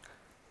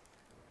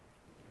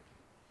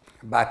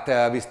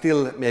 But we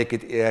still make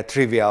it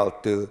trivial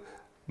to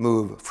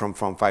move from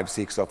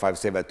 5.6 or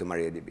 5.7 to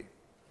MariaDB.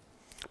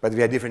 But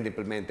we have different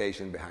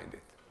implementation behind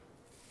it.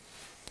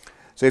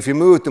 So if you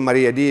move to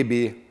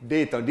MariaDB,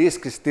 data on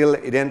disk is still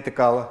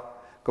identical,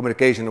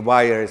 communication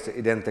wire is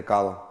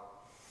identical.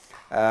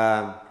 We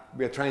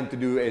are trying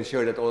to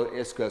ensure that all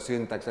SQL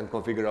syntax and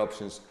configure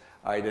options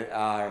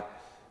are,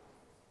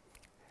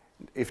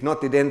 if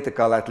not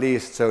identical, at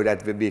least so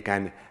that we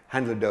can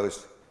handle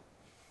those.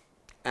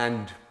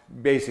 And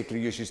basically,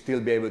 you should still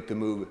be able to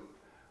move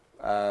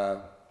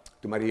to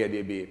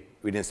MariaDB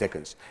within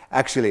seconds.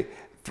 Actually,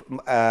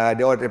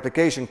 the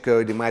replication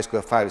code in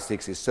MySQL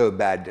 5.6 is so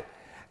bad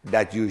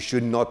that you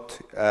should not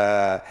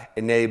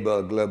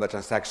enable global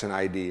transaction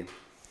ID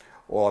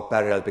or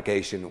parallel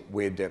application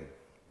with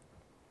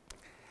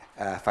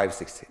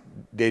 5.6.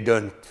 They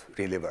don't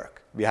really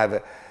work. We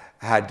have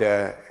had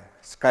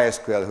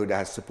SkySQL who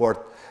has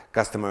support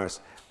customers.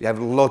 We have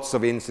lots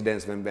of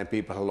incidents when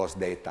people have lost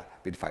data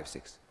with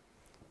 5.6.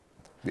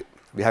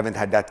 We haven't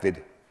had that with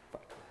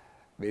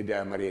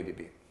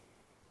MariaDB.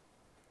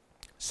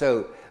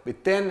 So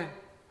with 10,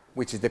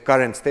 which is the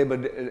current stable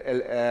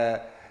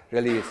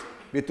release,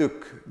 we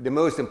took the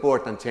most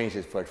important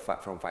changes from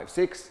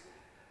 5.6,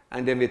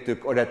 and then we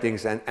took other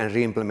things and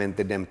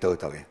re-implemented them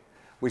totally,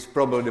 which is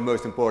probably the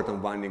most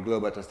important one in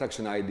global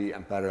transaction ID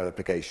and parallel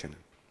application.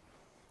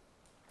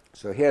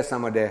 So here are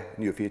some of the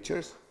new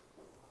features.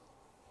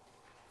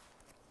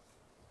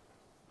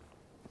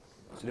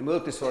 So the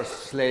multi-source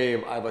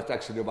slave, I was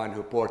actually the one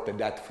who ported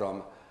that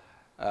from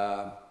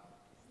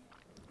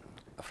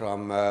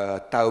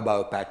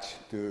Taobao patch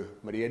to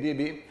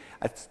MariaDB.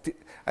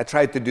 I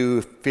tried to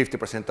do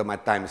 50% of my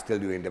time still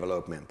doing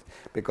development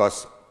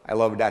because I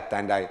love that,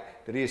 and the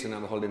reason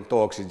I'm holding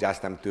talks is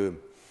just to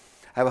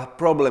have a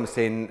problem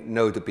saying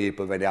no to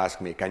people when they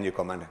ask me, can you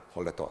come and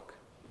hold a talk?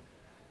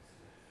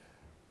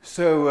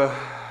 So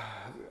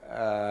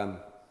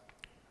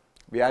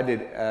we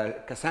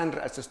added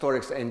Cassandra as a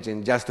storage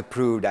engine just to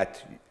prove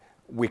that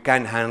we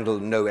can handle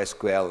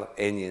NoSQL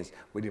engines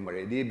within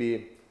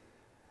MariaDB.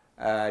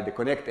 The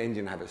Connect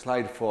engine have a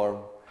slide form.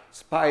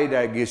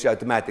 Spider gives you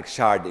automatic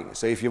sharding.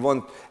 So if you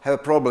have a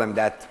problem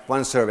that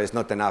one server is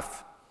not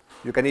enough,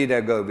 you can either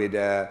go with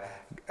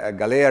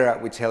Galera,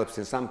 which helps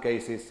in some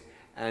cases,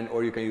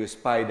 or you can use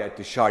Spider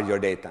to shard your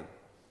data.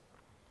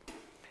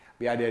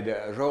 We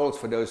added roles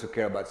for those who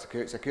care about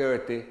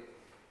security.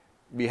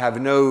 We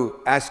have no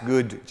as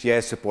good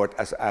GIS support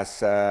as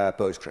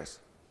Postgres.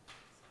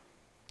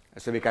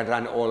 So we can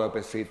run all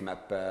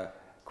OpenStreetMap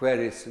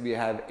queries. We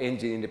have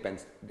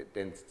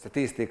engine-independent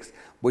statistics,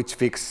 which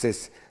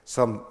fixes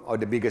some of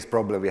the biggest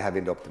problem we have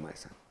in the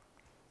optimizer.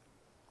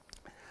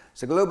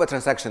 So global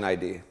transaction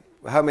ID.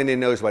 How many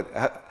knows what?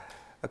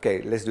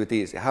 Okay, let's do it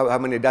easy. How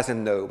many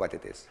doesn't know what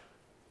it is?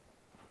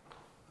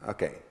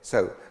 Okay,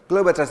 so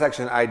global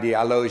transaction ID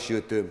allows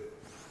you to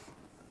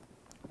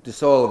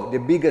solve the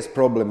biggest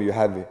problem you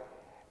have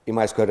in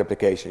MySQL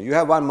replication. You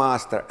have one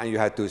master and you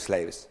have 2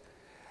 slaves,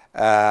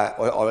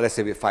 or let's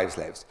say with 5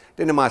 slaves.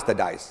 Then the master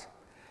dies.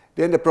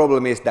 Then the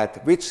problem is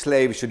that which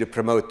slave should you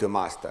promote to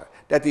master?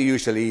 That is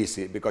usually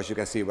easy because you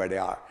can see where they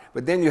are.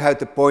 But then you have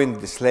to point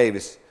the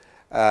slaves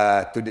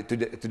to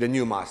the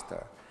new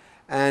master.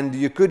 And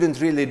you couldn't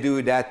really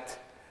do that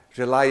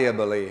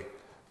reliably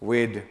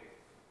with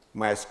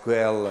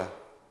MySQL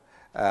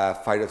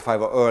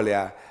 5.5 or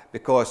earlier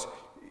because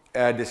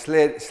the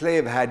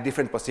slave had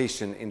different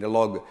position in the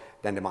log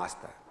than the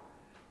master.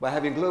 By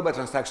having global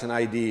transaction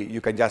ID,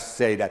 you can just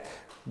say that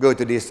go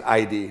to this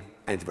ID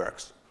and it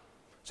works.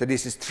 So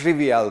this is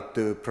trivial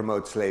to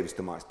promote slaves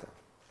to master.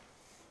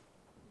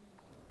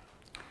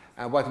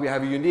 And what we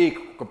have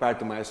unique compared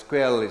to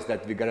MySQL is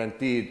that we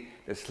guaranteed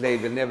the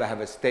slave will never have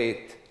a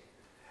state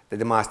that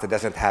the master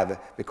doesn't have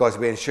because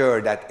we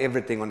ensure that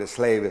everything on the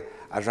slave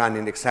are run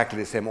in exactly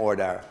the same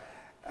order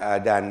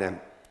than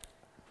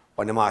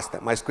on the master.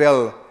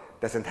 MySQL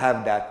doesn't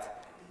have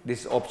that.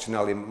 This is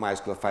optional in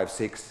MySQL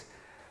 5.6,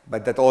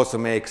 but that also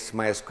makes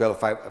MySQL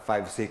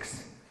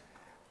 5.6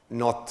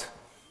 not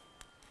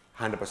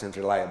 100%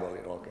 reliable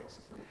in all cases.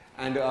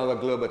 And our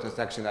global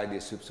transaction ID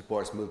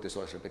supports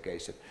multi-source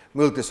replication.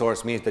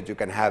 Multi-source means that you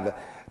can have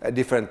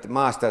different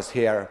masters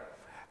here,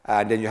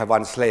 and then you have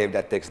one slave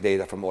that takes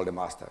data from all the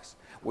masters,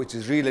 which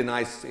is really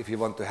nice if you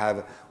want to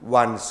have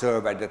one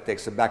server that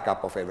takes a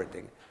backup of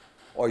everything.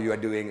 Or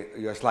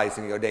you're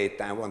slicing your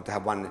data and want to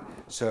have one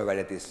server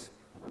that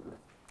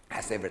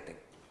has everything.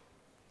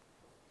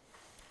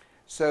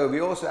 So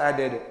we also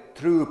added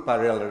true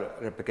parallel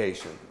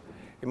replication.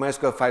 In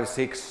MySQL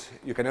 5.6,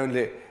 you can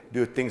only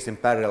do things in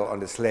parallel on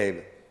the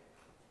slave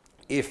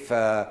if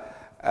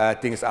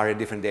things are in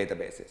different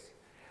databases.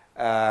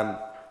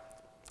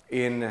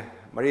 in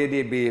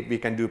MariaDB, we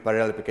can do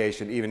parallel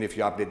replication even if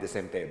you update the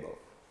same table.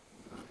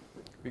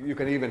 You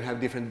can even have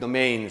different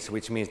domains,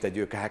 which means that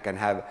you can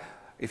have,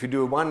 if you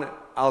do one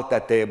alta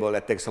table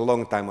that takes a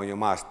long time on your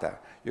master,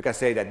 you can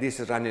say that this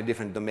is running a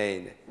different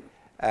domain.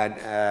 And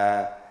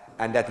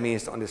that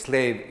means on the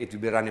slave, it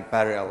will be running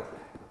parallel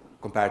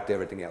compared to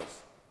everything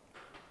else.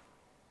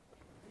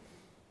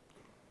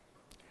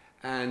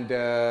 And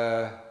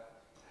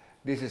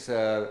this is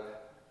a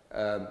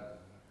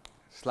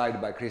slide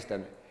by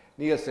Christian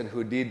Nielsen,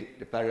 who did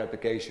the parallel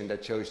application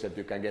that shows that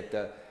you can get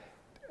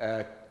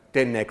a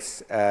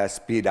 10x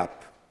speed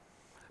up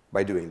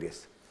by doing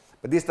this.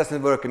 But this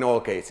doesn't work in all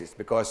cases,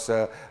 because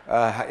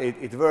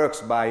it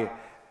works by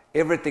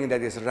everything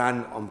that is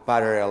run on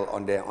parallel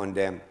on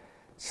the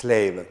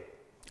slave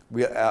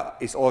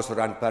is also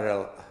run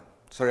parallel,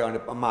 sorry, on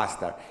the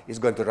master is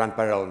going to run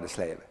parallel on the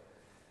slave.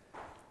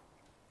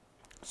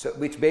 So,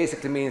 which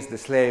basically means the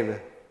slave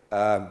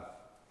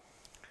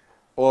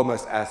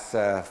almost as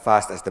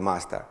fast as the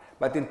master.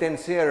 But in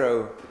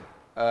 10.0,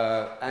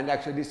 and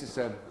actually this is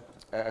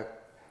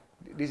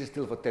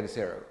still for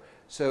 10.0.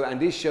 So, and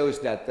this shows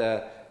that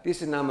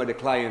this is the number of the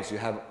clients you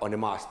have on the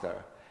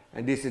master,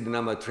 and this is the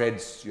number of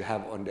threads you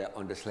have on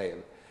the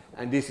slave.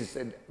 And this is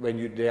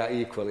when they are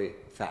equally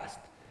fast.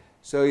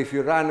 So if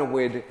you run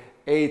with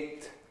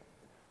 8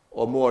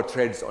 or more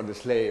threads on the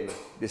slave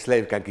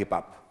can keep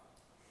up.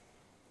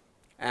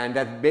 And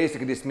that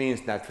basically this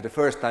means that for the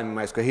first time in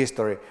MySQL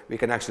history, we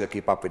can actually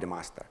keep up with the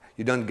master.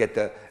 You don't get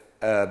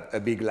a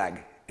big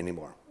lag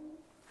anymore.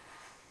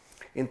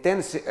 In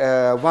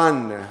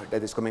 10.1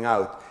 that is coming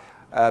out,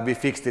 we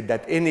fixed it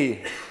that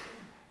any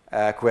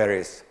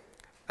queries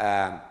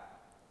can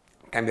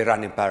be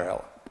run in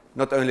parallel.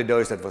 Not only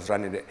those that was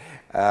running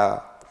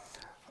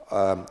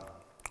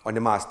on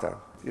the master.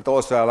 It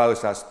also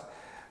allows us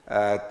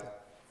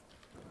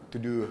to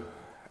do,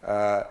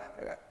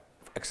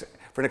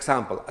 for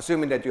example,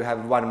 assuming that you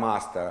have one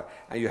master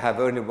and you have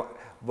only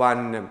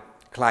one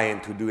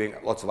client who doing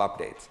lots of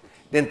updates,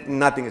 then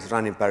nothing is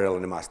run in parallel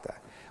on the master.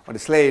 On the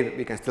slave,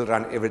 we can still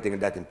run everything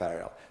that in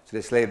parallel. So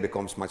the slave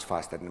becomes much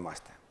faster than the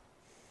master.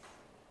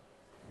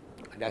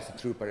 And that's a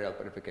true parallel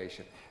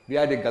verification. We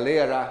added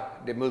Galera,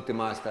 the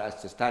multi-master,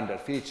 as a standard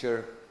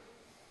feature,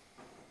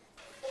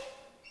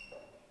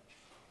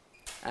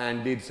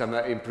 and did some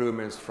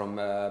improvements from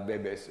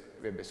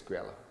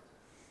WebSQL.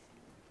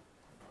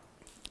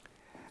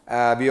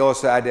 We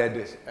also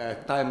added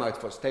timeout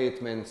for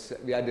statements.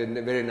 We added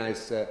a very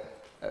nice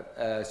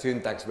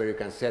syntax where you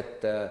can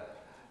set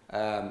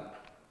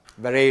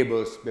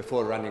variables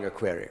before running a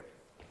query.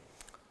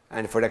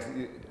 And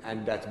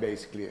that's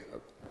basically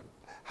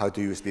how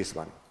to use this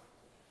one.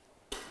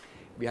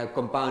 We have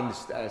compound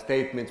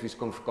statements which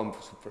come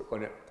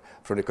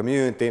from the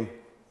community.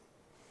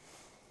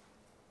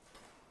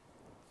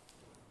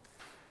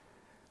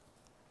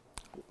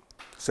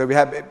 So we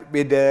have,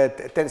 with the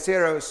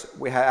 10.0s,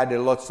 we have added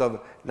lots of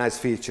nice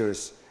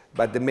features,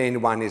 but the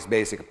main one is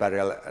basic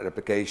parallel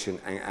replication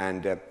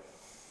and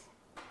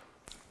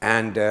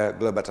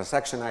global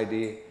transaction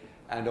ID,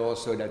 and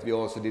also that we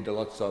also did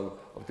lots of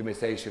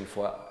optimization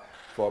for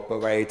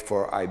Provide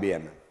for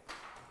IBM.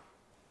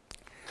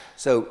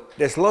 So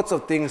there's lots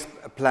of things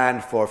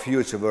planned for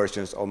future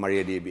versions of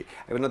MariaDB.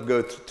 I will not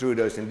go through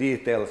those in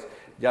details,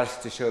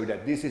 just to show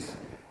that this is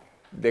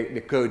the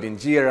code in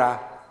Jira.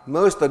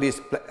 Most of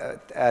these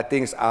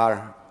things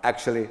are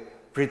actually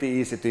pretty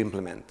easy to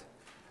implement,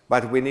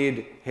 but we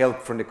need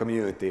help from the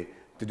community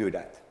to do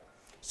that.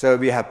 So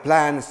we have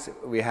plans.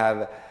 We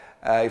have,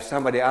 if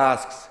somebody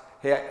asks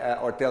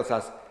or tells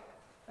us,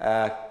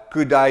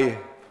 could I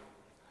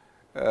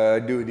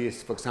do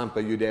this, for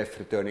example, UDF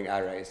returning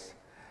arrays,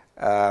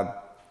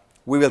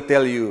 we will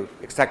tell you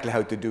exactly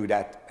how to do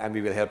that, and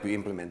we will help you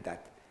implement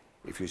that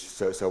if you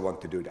so want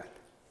to do that.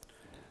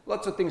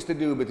 Lots of things to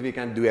do, but we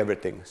can't do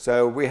everything.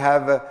 So we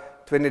have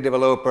 20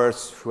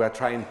 developers who are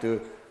trying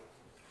to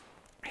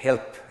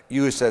help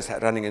users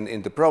running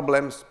into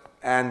problems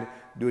and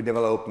do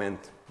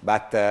development.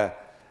 But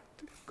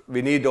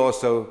we need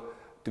also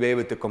to be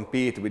able to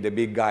compete with the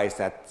big guys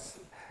at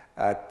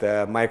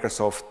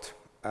Microsoft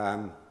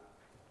and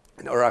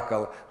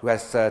Oracle, who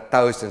has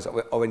thousands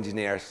of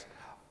engineers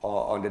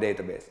on the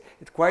database.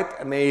 It's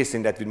quite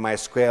amazing that with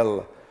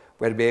MySQL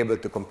we'll be able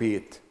to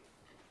compete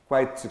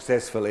quite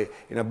successfully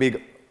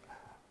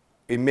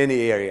in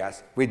many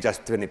areas with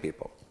just 20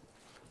 people.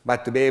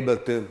 But to be able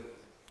to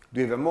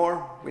do even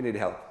more, we need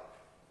help.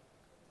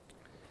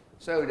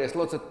 So there's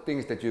lots of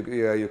things that you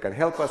can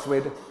help us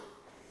with,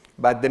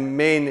 but the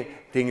main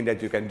thing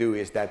that you can do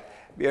is that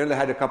we only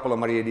had a couple of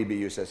MariaDB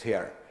users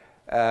here.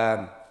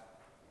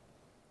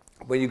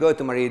 When you go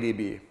to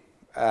MariaDB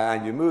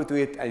and you move to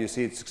it and you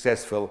see it's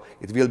successful,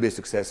 it will be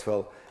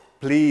successful,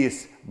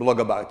 please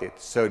blog about it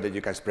so that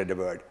you can spread the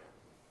word.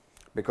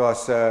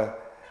 Because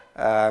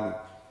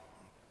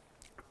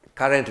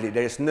currently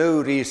there is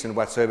no reason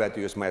whatsoever to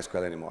use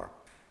MySQL anymore.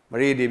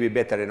 MariaDB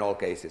better in all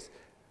cases.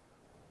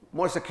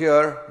 More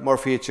secure, more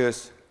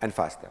features, and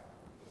faster.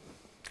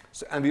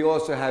 So, and we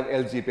also have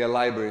LGPL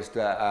libraries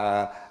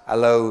to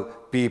allow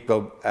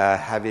people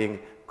having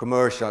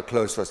commercial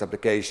closed source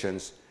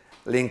applications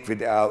linked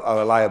with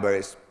our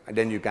libraries, and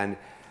then you can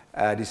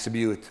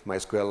distribute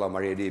MySQL or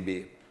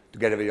MariaDB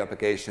together with your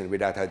application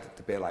without having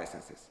to pay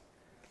licenses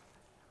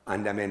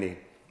under many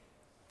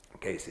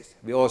cases.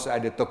 We also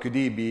added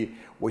TokuDB,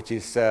 which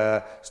is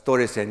a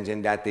storage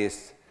engine that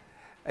is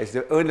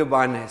the only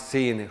one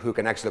seen who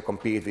can actually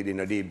compete with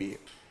InnoDB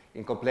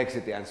in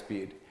complexity and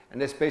speed.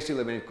 And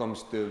especially when it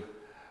comes to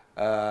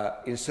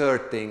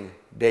inserting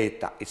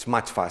data, it's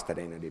much faster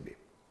than InnoDB.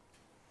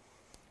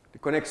 The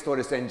Connect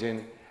storage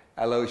engine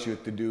allows you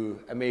to do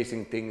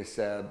amazing things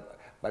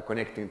by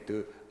connecting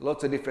to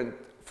lots of different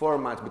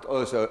formats, but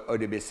also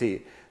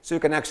ODBC. So you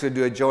can actually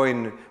do a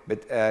join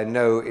with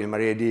no in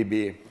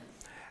MariaDB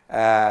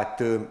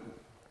to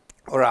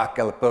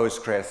Oracle,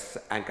 Postgres,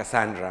 and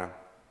Cassandra,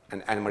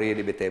 and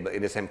MariaDB table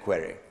in the same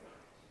query,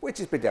 which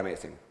is pretty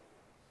amazing.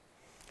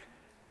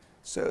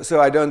 So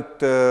I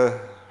don't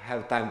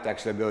have time to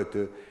actually go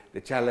to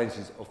the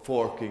challenges of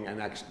forking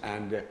and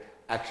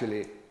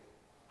actually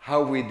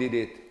how we did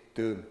it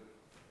to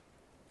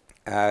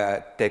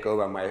take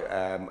over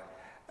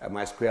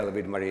MySQL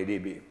with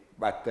MariaDB.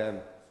 But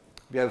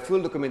we have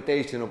full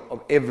documentation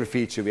of every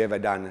feature we ever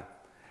done,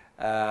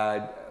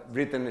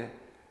 written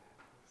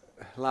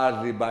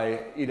largely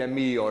by either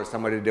me or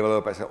some of the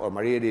developers or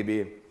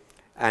MariaDB,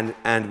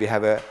 and we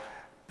have a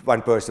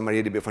one-person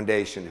MariaDB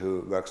Foundation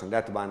who works on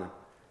that one.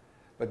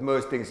 But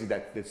most things is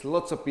that there's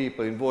lots of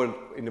people involved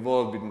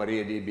with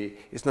MariaDB.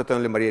 It's not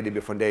only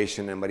MariaDB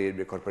Foundation and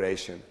MariaDB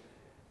Corporation.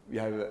 We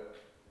have an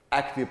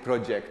active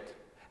project,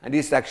 and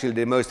this is actually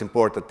the most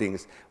important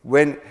things.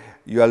 When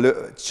you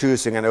are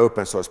choosing an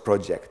open source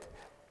project,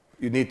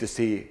 you need to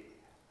see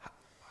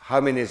how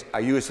many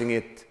are using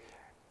it,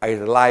 are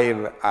it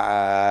live,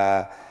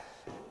 are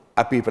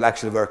people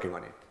actually working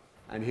on it.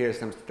 And here's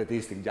some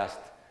statistics just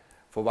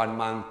for 1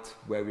 month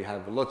where we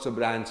have lots of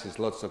branches,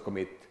 lots of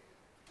commit.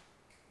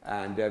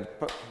 And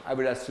I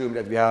would assume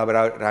that we have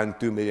around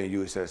 2 million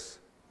users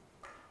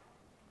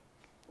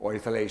or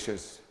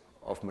installations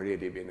of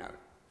MariaDB now.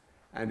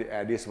 And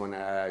this one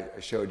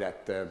showed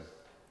that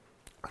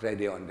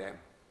already on the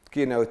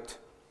keynote.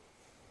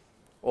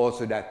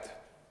 Also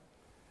that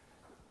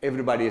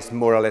everybody is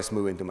more or less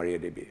moving to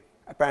MariaDB.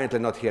 Apparently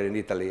not here in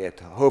Italy yet.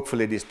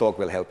 Hopefully this talk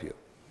will help you.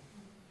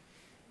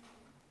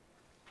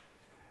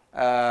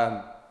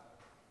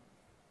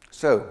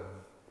 So,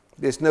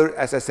 there's no,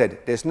 as I said,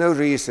 there's no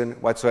reason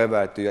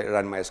whatsoever to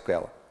run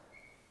MySQL.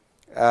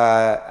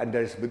 And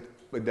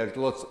there's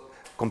lots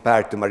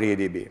compared to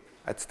MariaDB.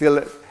 I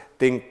still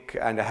think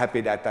and I'm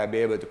happy that I'll be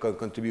able to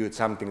contribute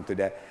something to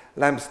the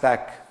LAMP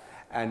stack,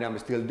 and I'm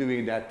still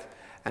doing that.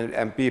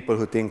 And people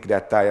who think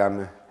that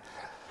I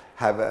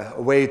have a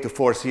way to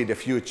foresee the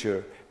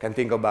future can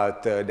think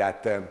about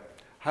that.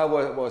 How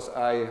was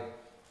I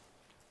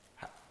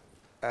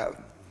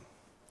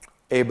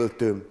able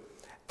to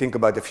think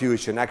about the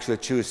future and actually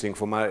choosing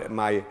for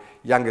my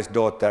youngest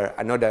daughter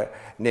another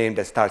name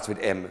that starts with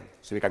M,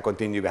 so we can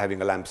continue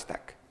having a LAMP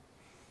stack.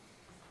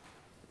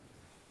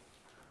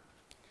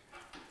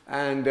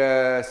 And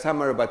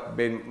summary about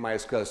being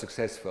MySQL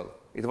successful.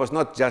 It was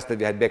not just that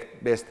we had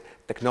best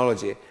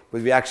technology,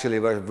 but we actually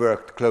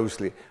worked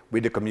closely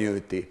with the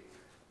community.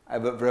 I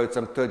wrote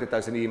some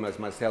 30,000 emails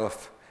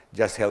myself,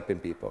 just helping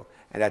people.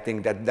 And I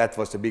think that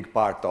was a big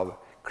part of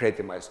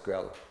creating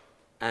MySQL.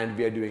 And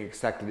we are doing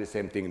exactly the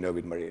same thing now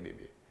with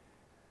MariaDB.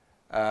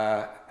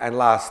 And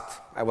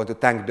last, I want to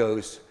thank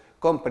those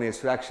companies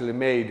who actually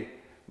made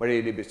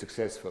MariaDB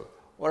successful.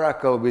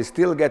 Oracle, we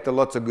still get a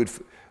lot of good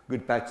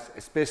patches,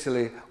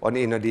 especially on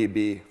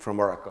InnoDB from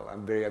Oracle.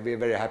 I'm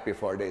very happy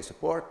for their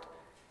support.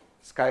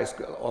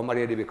 SkySQL or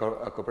MariaDB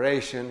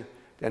Corporation,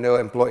 they're now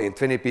employing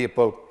 20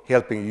 people,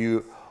 helping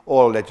you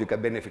all that you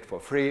can benefit for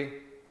free.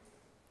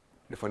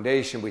 The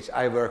foundation which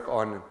I work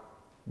on,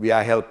 we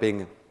are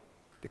helping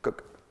the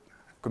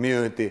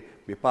community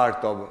be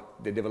part of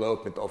the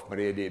development of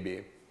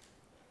MariaDB.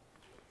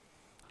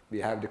 We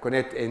have the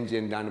Connect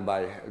engine done by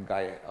a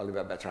guy,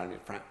 Oliver Bertrand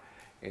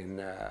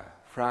in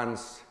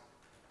France,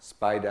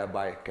 Spider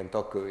by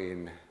Kentoku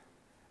in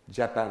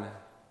Japan,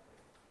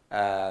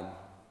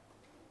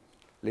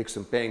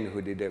 Lixun Peng,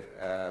 who did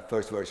the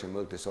first version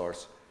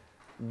multi-source.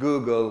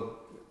 Google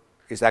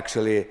is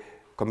actually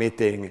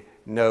committing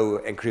no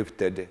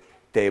encrypted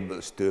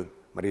tables to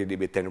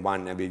MariaDB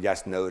 10.1, and we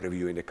just now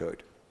reviewing the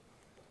code.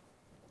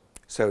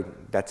 So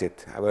that's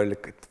it. I will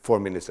look at 4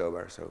 minutes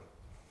over, so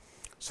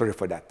sorry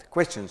for that.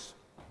 Questions?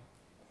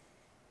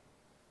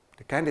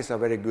 The candidates are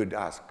very good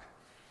ask.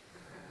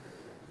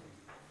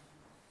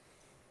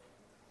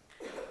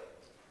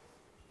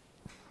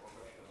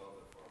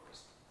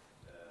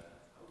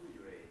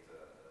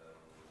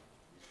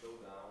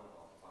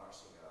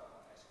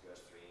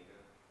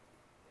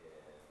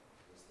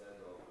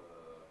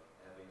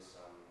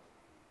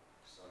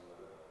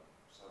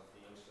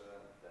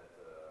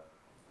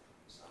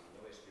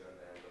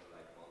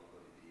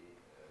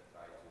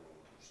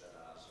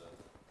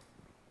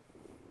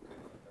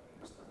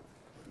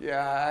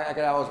 Yeah, I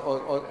can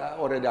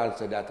already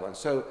answer that one.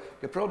 So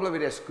the problem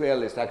with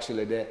SQL is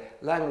actually the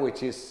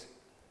language is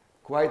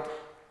quite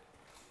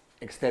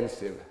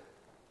extensive.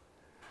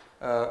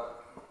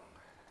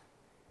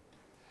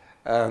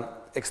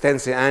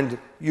 Extensive, and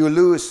you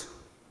lose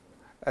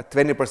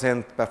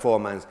 20%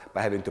 performance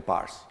by having to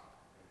parse.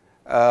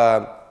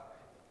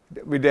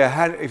 With the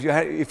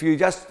if you're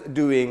just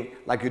doing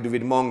like you do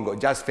with Mongo,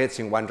 just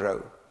fetching one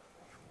row,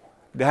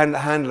 the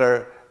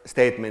handler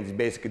statements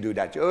basically do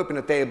that. You open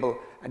a table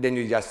and then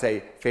you just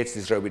say fetch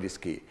this row with this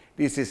key.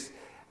 This is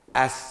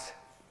as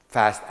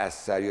fast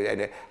as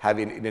you have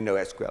in the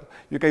NoSQL.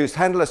 You can use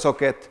handler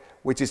socket,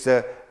 which is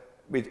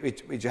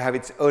which have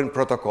its own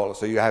protocol,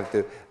 so you have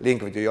to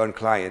link with your own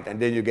client, and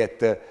then you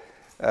get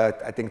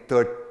I think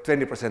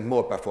 20%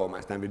 more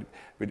performance than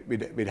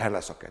with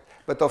handler socket.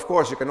 But of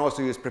course, you can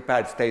also use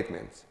prepared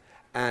statements,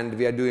 and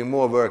we are doing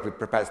more work with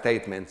prepared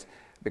statements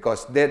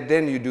because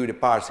then you do the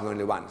parsing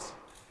only once.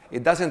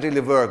 It doesn't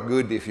really work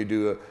good if you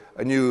do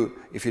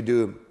if you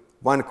do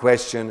one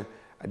question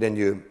and then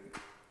you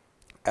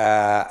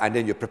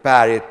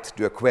prepare it,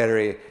 do a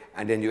query,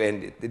 and then you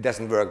end it. It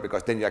doesn't work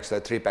because then you actually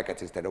have 3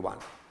 packets instead of 1.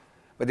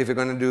 But if you're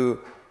going to do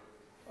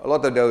a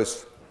lot of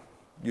those,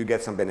 you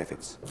get some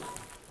benefits.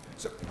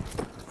 So.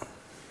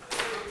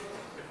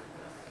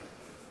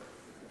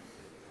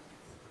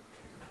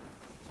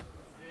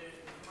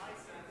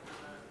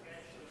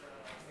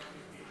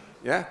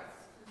 Yeah?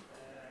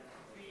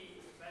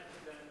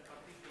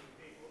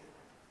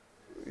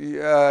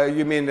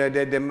 You mean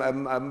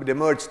the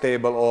merge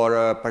table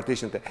or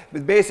partition table?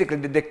 But basically,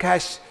 the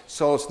cache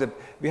solves the.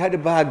 We had a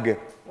bug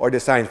or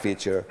design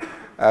feature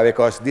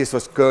because this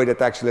was code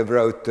that actually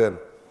wrote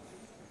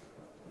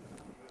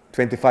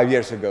 25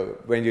 years ago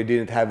when you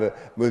didn't have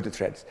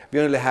multi-threads. We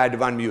only had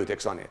one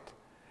mutex on it,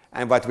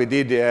 and what we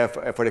did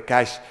for the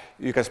cache,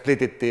 you can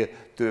split it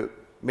to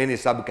many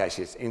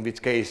sub-caches. In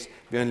which case,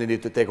 we only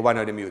need to take one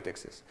of the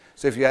mutexes.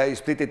 So if you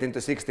split it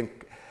into 16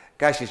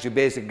 caches, you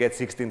basically get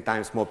 16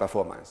 times more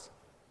performance.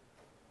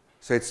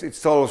 So it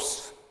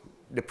solves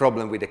the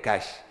problem with the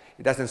cache.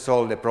 It doesn't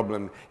solve the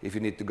problem if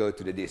you need to go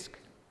to the disk.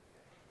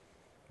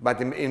 But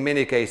in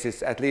many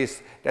cases, at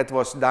least that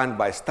was done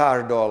by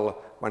Stardoll,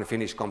 one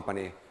Finnish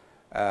company,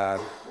 and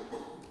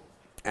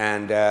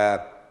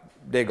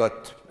they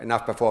got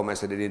enough performance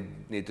so they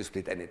didn't need to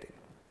split anything.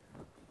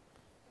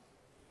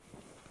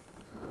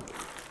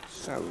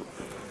 So.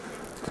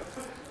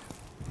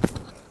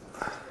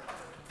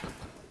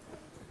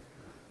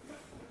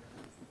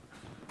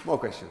 More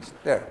questions?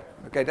 There.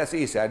 Okay, that's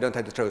easy. I don't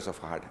have to throw so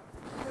hard. I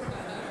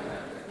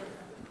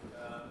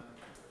have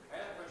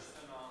a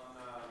question on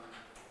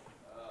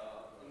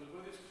the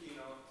previous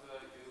keynote.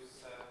 You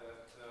said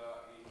that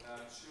in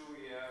 2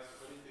 years,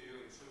 according to you,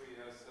 in 2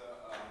 years,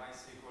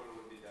 MySQL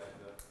will be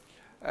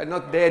dead.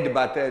 Not dead,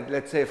 but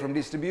let's say from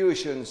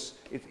distributions,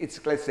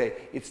 let's say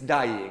it's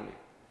dying,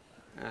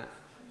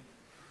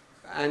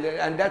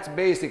 and that's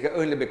basically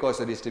only because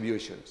of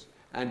distributions,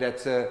 and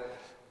that's.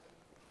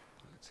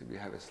 We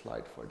have a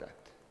slide for that.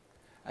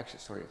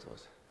 Actually, sorry, it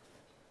was.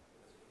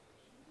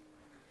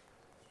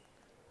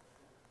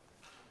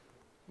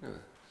 No,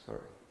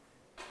 sorry.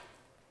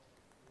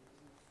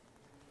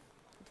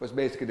 It was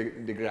basically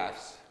the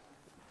graphs.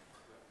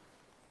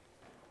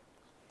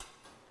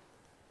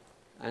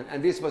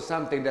 And this was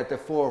something that the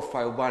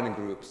 451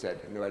 group said.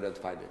 No, I don't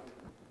find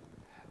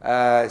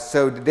it.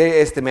 So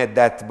they estimate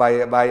that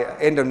by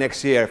end of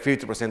next year,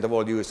 50% of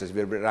all users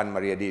will run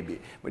MariaDB.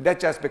 But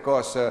that's just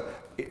because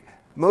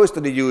most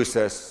of the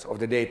users of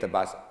the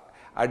database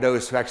are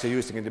those who are actually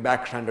using in the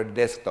background or the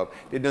desktop.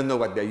 They don't know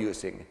what they're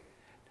using.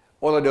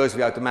 All of those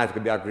will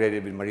automatically be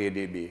upgraded with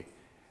MariaDB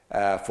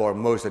for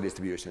most of the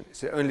distribution.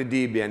 It's only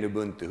DB and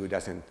Ubuntu who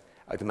doesn't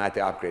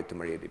automatically upgrade to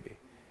MariaDB.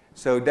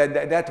 So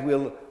that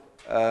will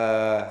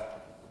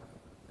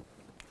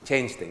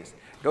change things.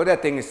 The other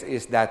thing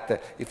is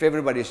that if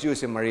everybody is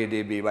using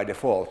MariaDB by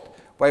default,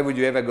 why would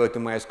you ever go to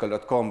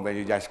MySQL.com when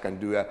you just can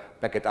do a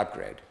packet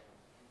upgrade?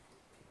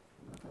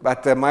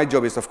 But my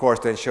job is, of course,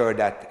 to ensure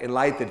that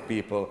enlightened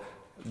people,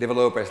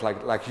 developers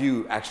like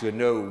you, actually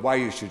know why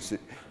you should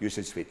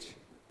switch.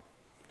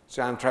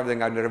 So I'm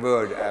traveling under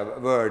a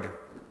word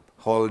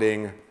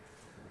holding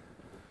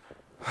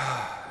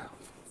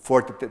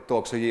 40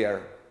 talks a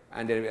year,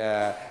 and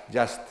then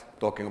just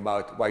talking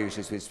about why you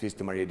should switch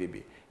to MariaDB.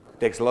 It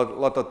takes a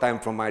lot of time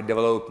from my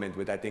development,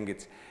 but I think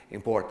it's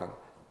important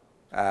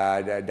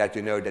that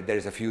you know that there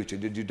is a future.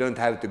 That you don't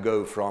have to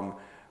go from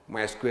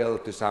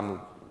MySQL to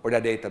some other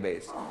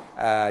database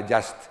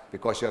just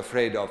because you're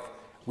afraid of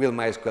will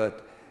MySQL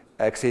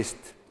exist.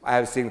 I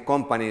have seen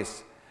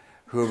companies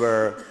who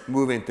were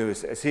moving to a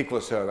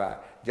SQL server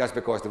just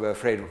because they were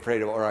afraid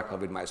of Oracle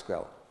with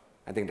MySQL.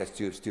 I think that's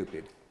too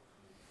stupid.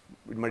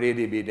 With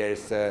MariaDB,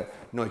 there's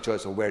no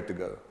choice of where to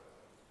go.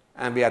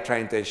 And we are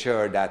trying to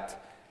ensure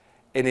that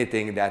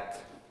anything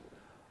that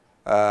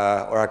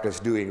Oracle is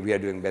doing, we are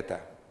doing better.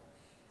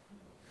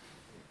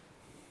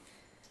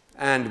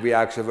 And we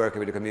are actually working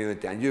with the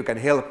community, and you can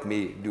help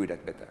me do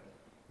that better.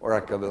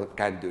 Oracle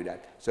can't do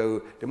that.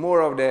 So the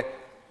more of the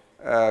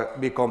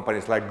big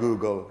companies like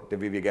Google that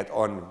we get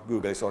on,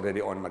 Google is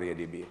already on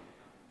MariaDB.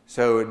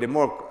 So the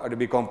more the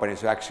big companies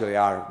who actually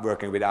are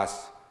working with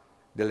us,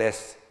 the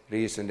less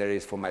reason there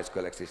is for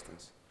MySQL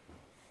existence.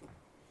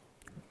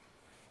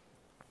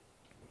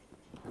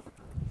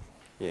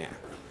 Yeah.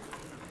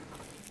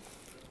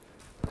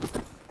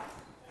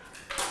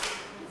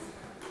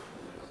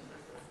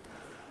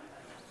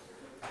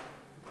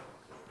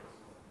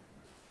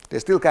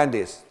 There's still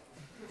candies.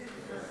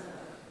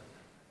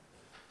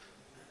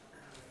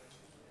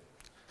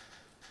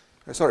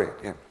 Sorry,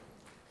 yeah. I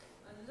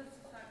love the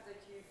fact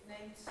that you've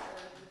named the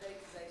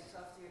databases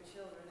after your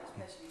children,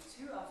 especially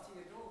two after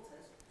your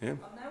daughters. Yeah.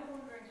 I'm now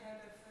wondering how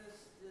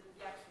diverse the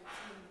actual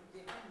team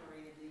behind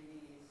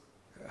MariaDB is.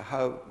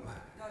 How?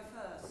 Go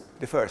first.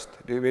 The first.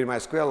 Do you mean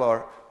MySQL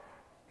or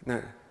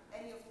no?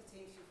 Any of the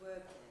teams you've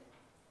worked in.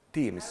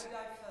 Teams. How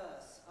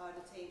diverse are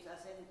the teams,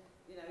 as in,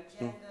 you know,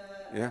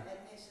 gender, Yeah.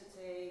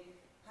 ethnicity?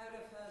 How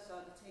diverse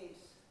are the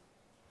teams?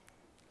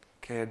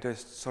 Okay,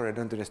 sorry, I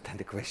don't understand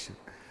the question.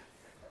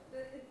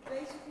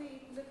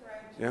 Basically, look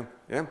around. Yeah,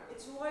 yeah.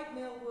 It's a white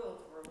male world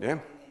we're Yeah.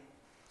 working in.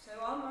 So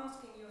I'm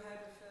asking you how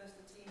diverse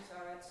the teams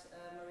are at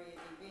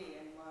MariaDB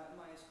and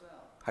MySQL.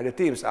 How the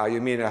teams are? You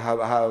mean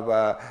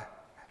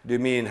do you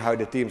mean how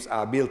the teams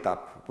are built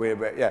up? Yeah.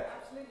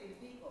 Absolutely, the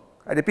people.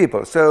 The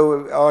people.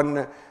 So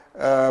on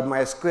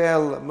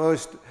MySQL,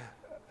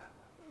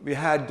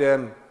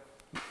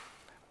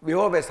 we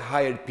always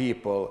hired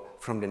people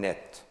from the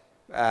net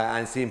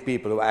and seen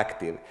people who are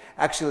active.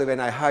 Actually, when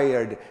I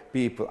hired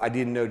people, I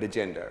didn't know the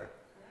gender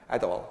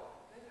at all.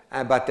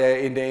 But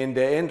in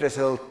the end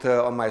result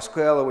on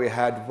MySQL, we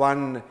had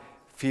one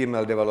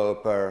female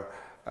developer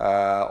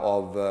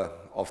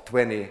of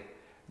 20,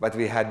 but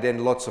we had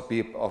then lots of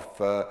people of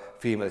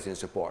females in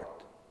support.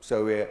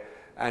 So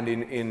and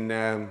in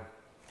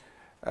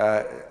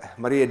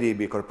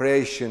MariaDB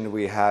Corporation,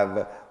 we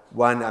have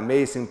one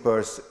amazing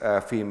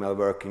female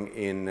working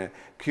in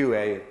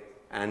QA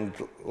and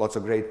lots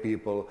of great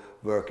people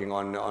working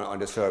on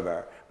the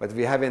server. But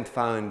we haven't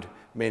found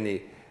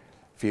many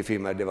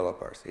female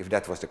developers, if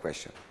that was the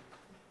question.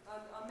 I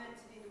meant it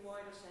in the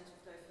wider sense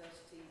of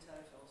diversity in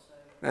total. So.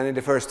 And in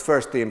the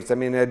first teams, I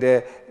mean,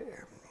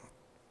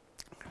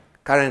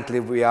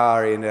 currently we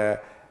are in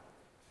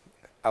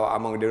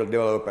among the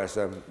developers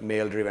a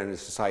male-driven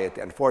society.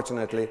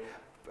 Unfortunately,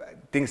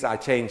 things are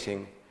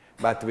changing,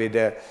 but we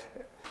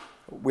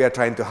are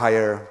trying to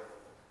hire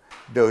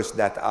those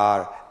that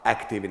are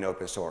active in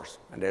open source,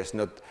 and there's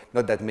not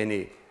that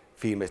many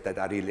females that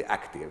are really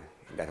active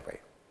in that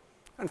way,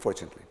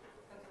 unfortunately.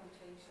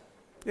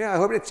 Yeah, I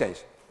hope it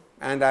changes.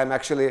 And I'm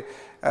actually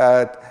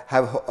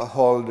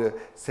hold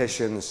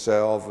sessions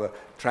of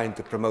trying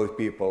to promote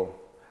people,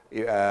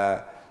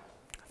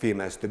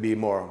 females, to be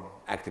more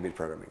active in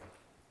programming.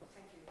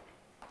 Thank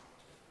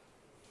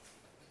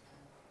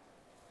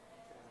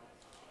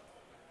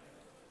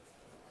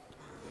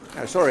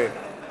you. Sorry.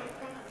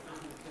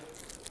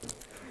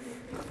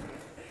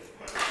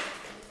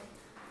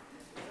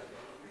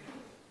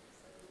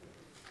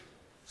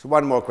 So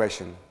one more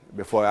question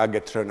before I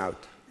get thrown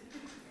out.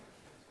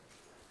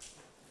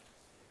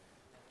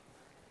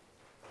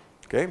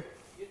 Okay.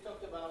 You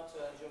talked about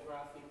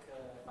geographic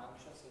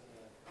functions in the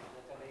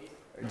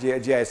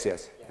database. GIS,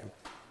 yes. Yeah.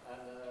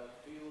 And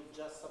do you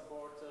just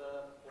support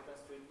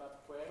OpenStreetMap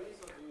queries,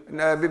 or do you?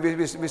 No,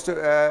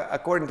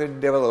 according to the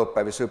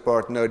developer, we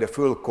support the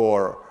full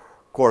core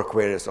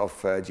queries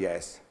of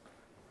GIS,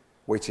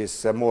 which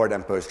is more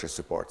than Postgres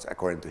supports,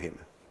 according to him.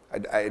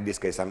 In this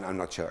case, I'm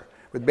not sure.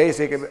 But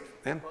basically,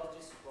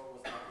 Postgres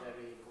support was not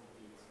very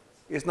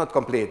complete. It's not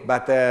complete,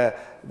 but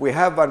we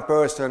have one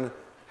person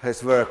who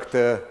has worked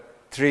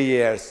 3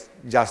 years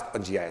just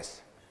on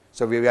GIS.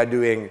 So we are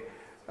doing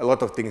a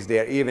lot of things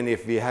there, even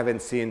if we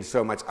haven't seen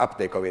so much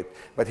uptake of it.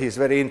 But he's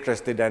very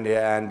interested in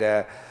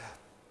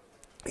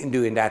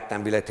doing that,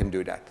 and we let him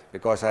do that,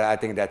 because I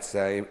think that's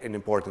an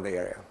important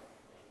area.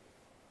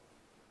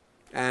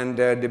 And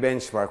the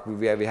benchmark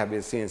we have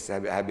been since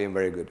have been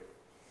very good.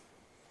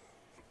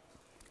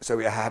 So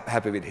we are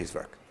happy with his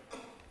work.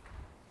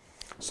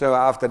 So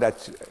after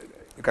that,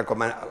 you can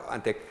come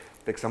and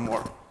take some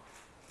more.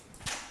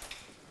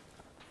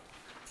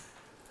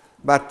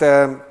 But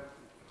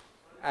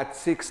at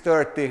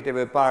 6:30 there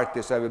will be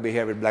party, so I will be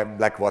here with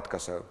black vodka.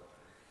 So,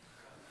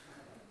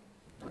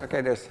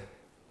 okay, there's. Do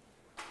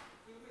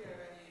we have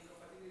any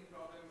compatibility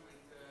problem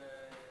with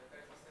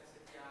Persistence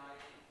API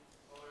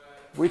or?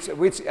 Which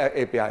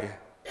API?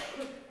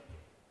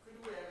 Could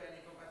we have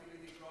any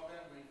compatibility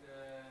problem with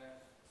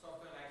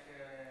software like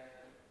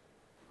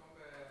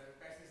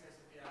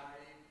Persistence API,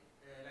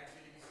 like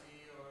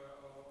JDBC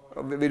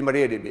or? With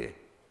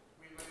MariaDB.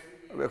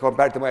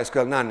 Compared to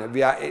MySQL, none.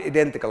 We are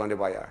identical on the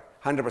wire,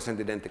 100%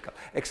 identical.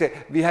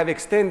 Except we have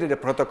extended the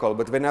protocol,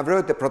 but when I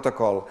wrote the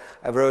protocol,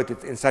 I wrote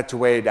it in such a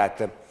way that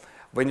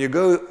when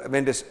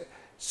the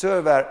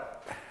server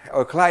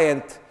or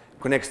client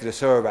connects to the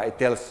server, it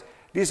tells,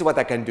 this is what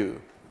I can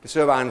do. The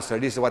server answers,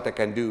 this is what I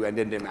can do, and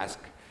then they ask.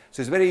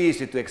 So it's very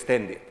easy to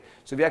extend it.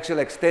 So we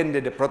actually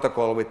extended the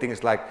protocol with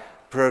things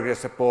like progress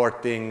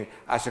supporting,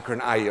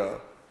 asynchronous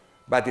I/O,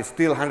 but it's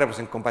still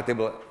 100%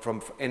 compatible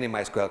from any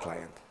MySQL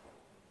client.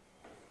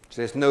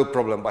 So there's no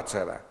problem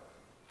whatsoever.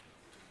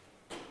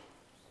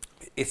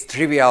 It's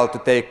trivial to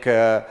take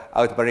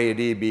out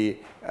MariaDB.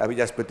 We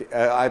just put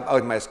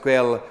out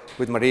MySQL,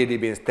 put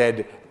MariaDB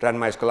instead, run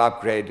MySQL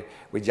upgrade.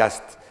 We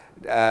just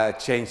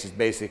change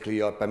basically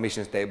your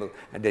permissions table,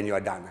 and then you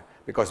are done.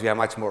 Because we have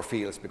much more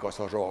fields because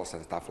of roles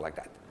and stuff like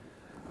that.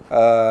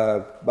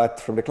 But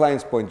from the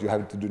client's point, you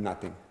have to do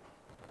nothing.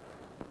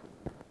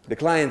 The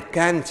client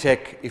can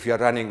check if you are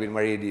running with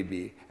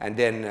MariaDB, and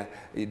then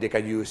they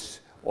can use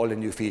all the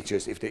new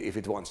features if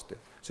it wants to.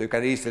 So you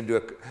can easily do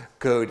a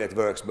code that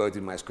works both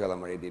with MySQL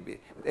and MariaDB.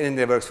 Anything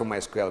that works for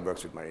MySQL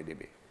works with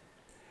MariaDB.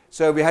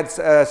 So we had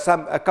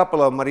a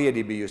couple of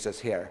MariaDB users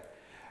here.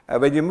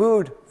 When you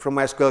moved from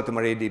MySQL to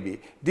MariaDB,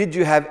 did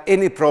you have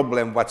any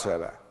problem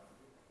whatsoever?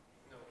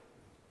 No.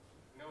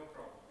 No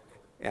problem.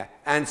 Yeah.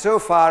 And so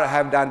far I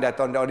have done that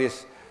on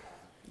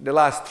the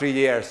last 3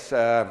 years,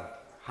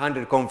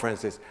 100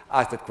 conferences,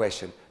 asked that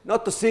question.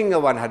 Not a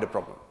single one had a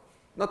problem.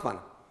 Not one.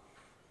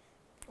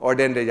 Or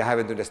then they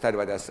haven't understood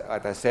what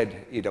I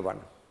said, either one.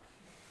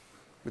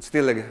 But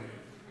still,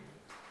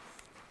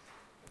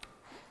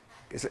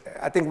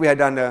 I think we have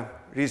done a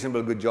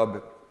reasonably good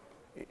job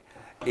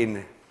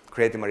in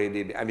creating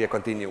MariaDB, and we are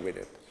continuing with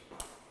it.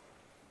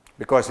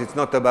 Because it's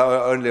not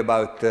only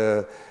about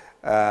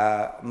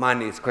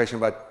money, it's a question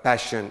about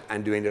passion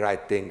and doing the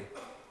right thing.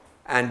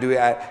 And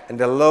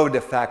I love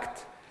the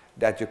fact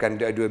that you can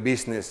do a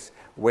business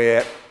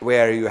where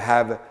you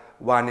have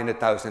 1 in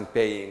 1,000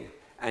 paying,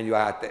 and you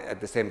are at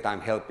the same time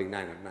helping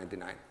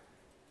 999.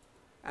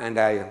 And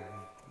I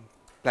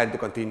plan to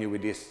continue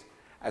with this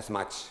as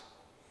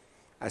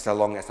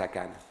long as I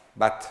can.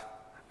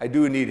 But I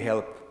do need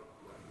help,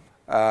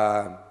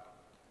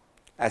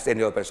 as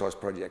any open source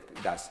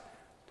project does.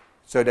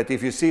 So that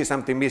if you see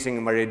something missing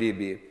in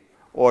MariaDB,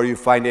 or you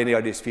find any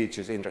of these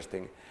features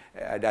interesting,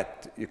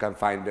 that you can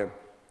find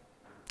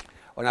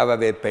on our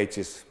web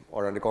pages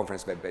or on the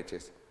conference web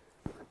pages,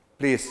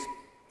 please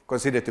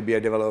consider to be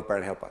a developer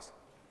and help us.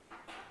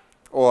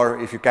 Or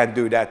if you can't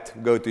do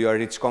that, go to your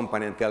rich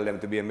company and tell them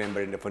to be a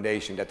member in the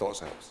foundation. That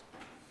also helps.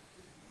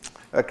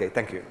 Okay,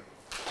 thank you.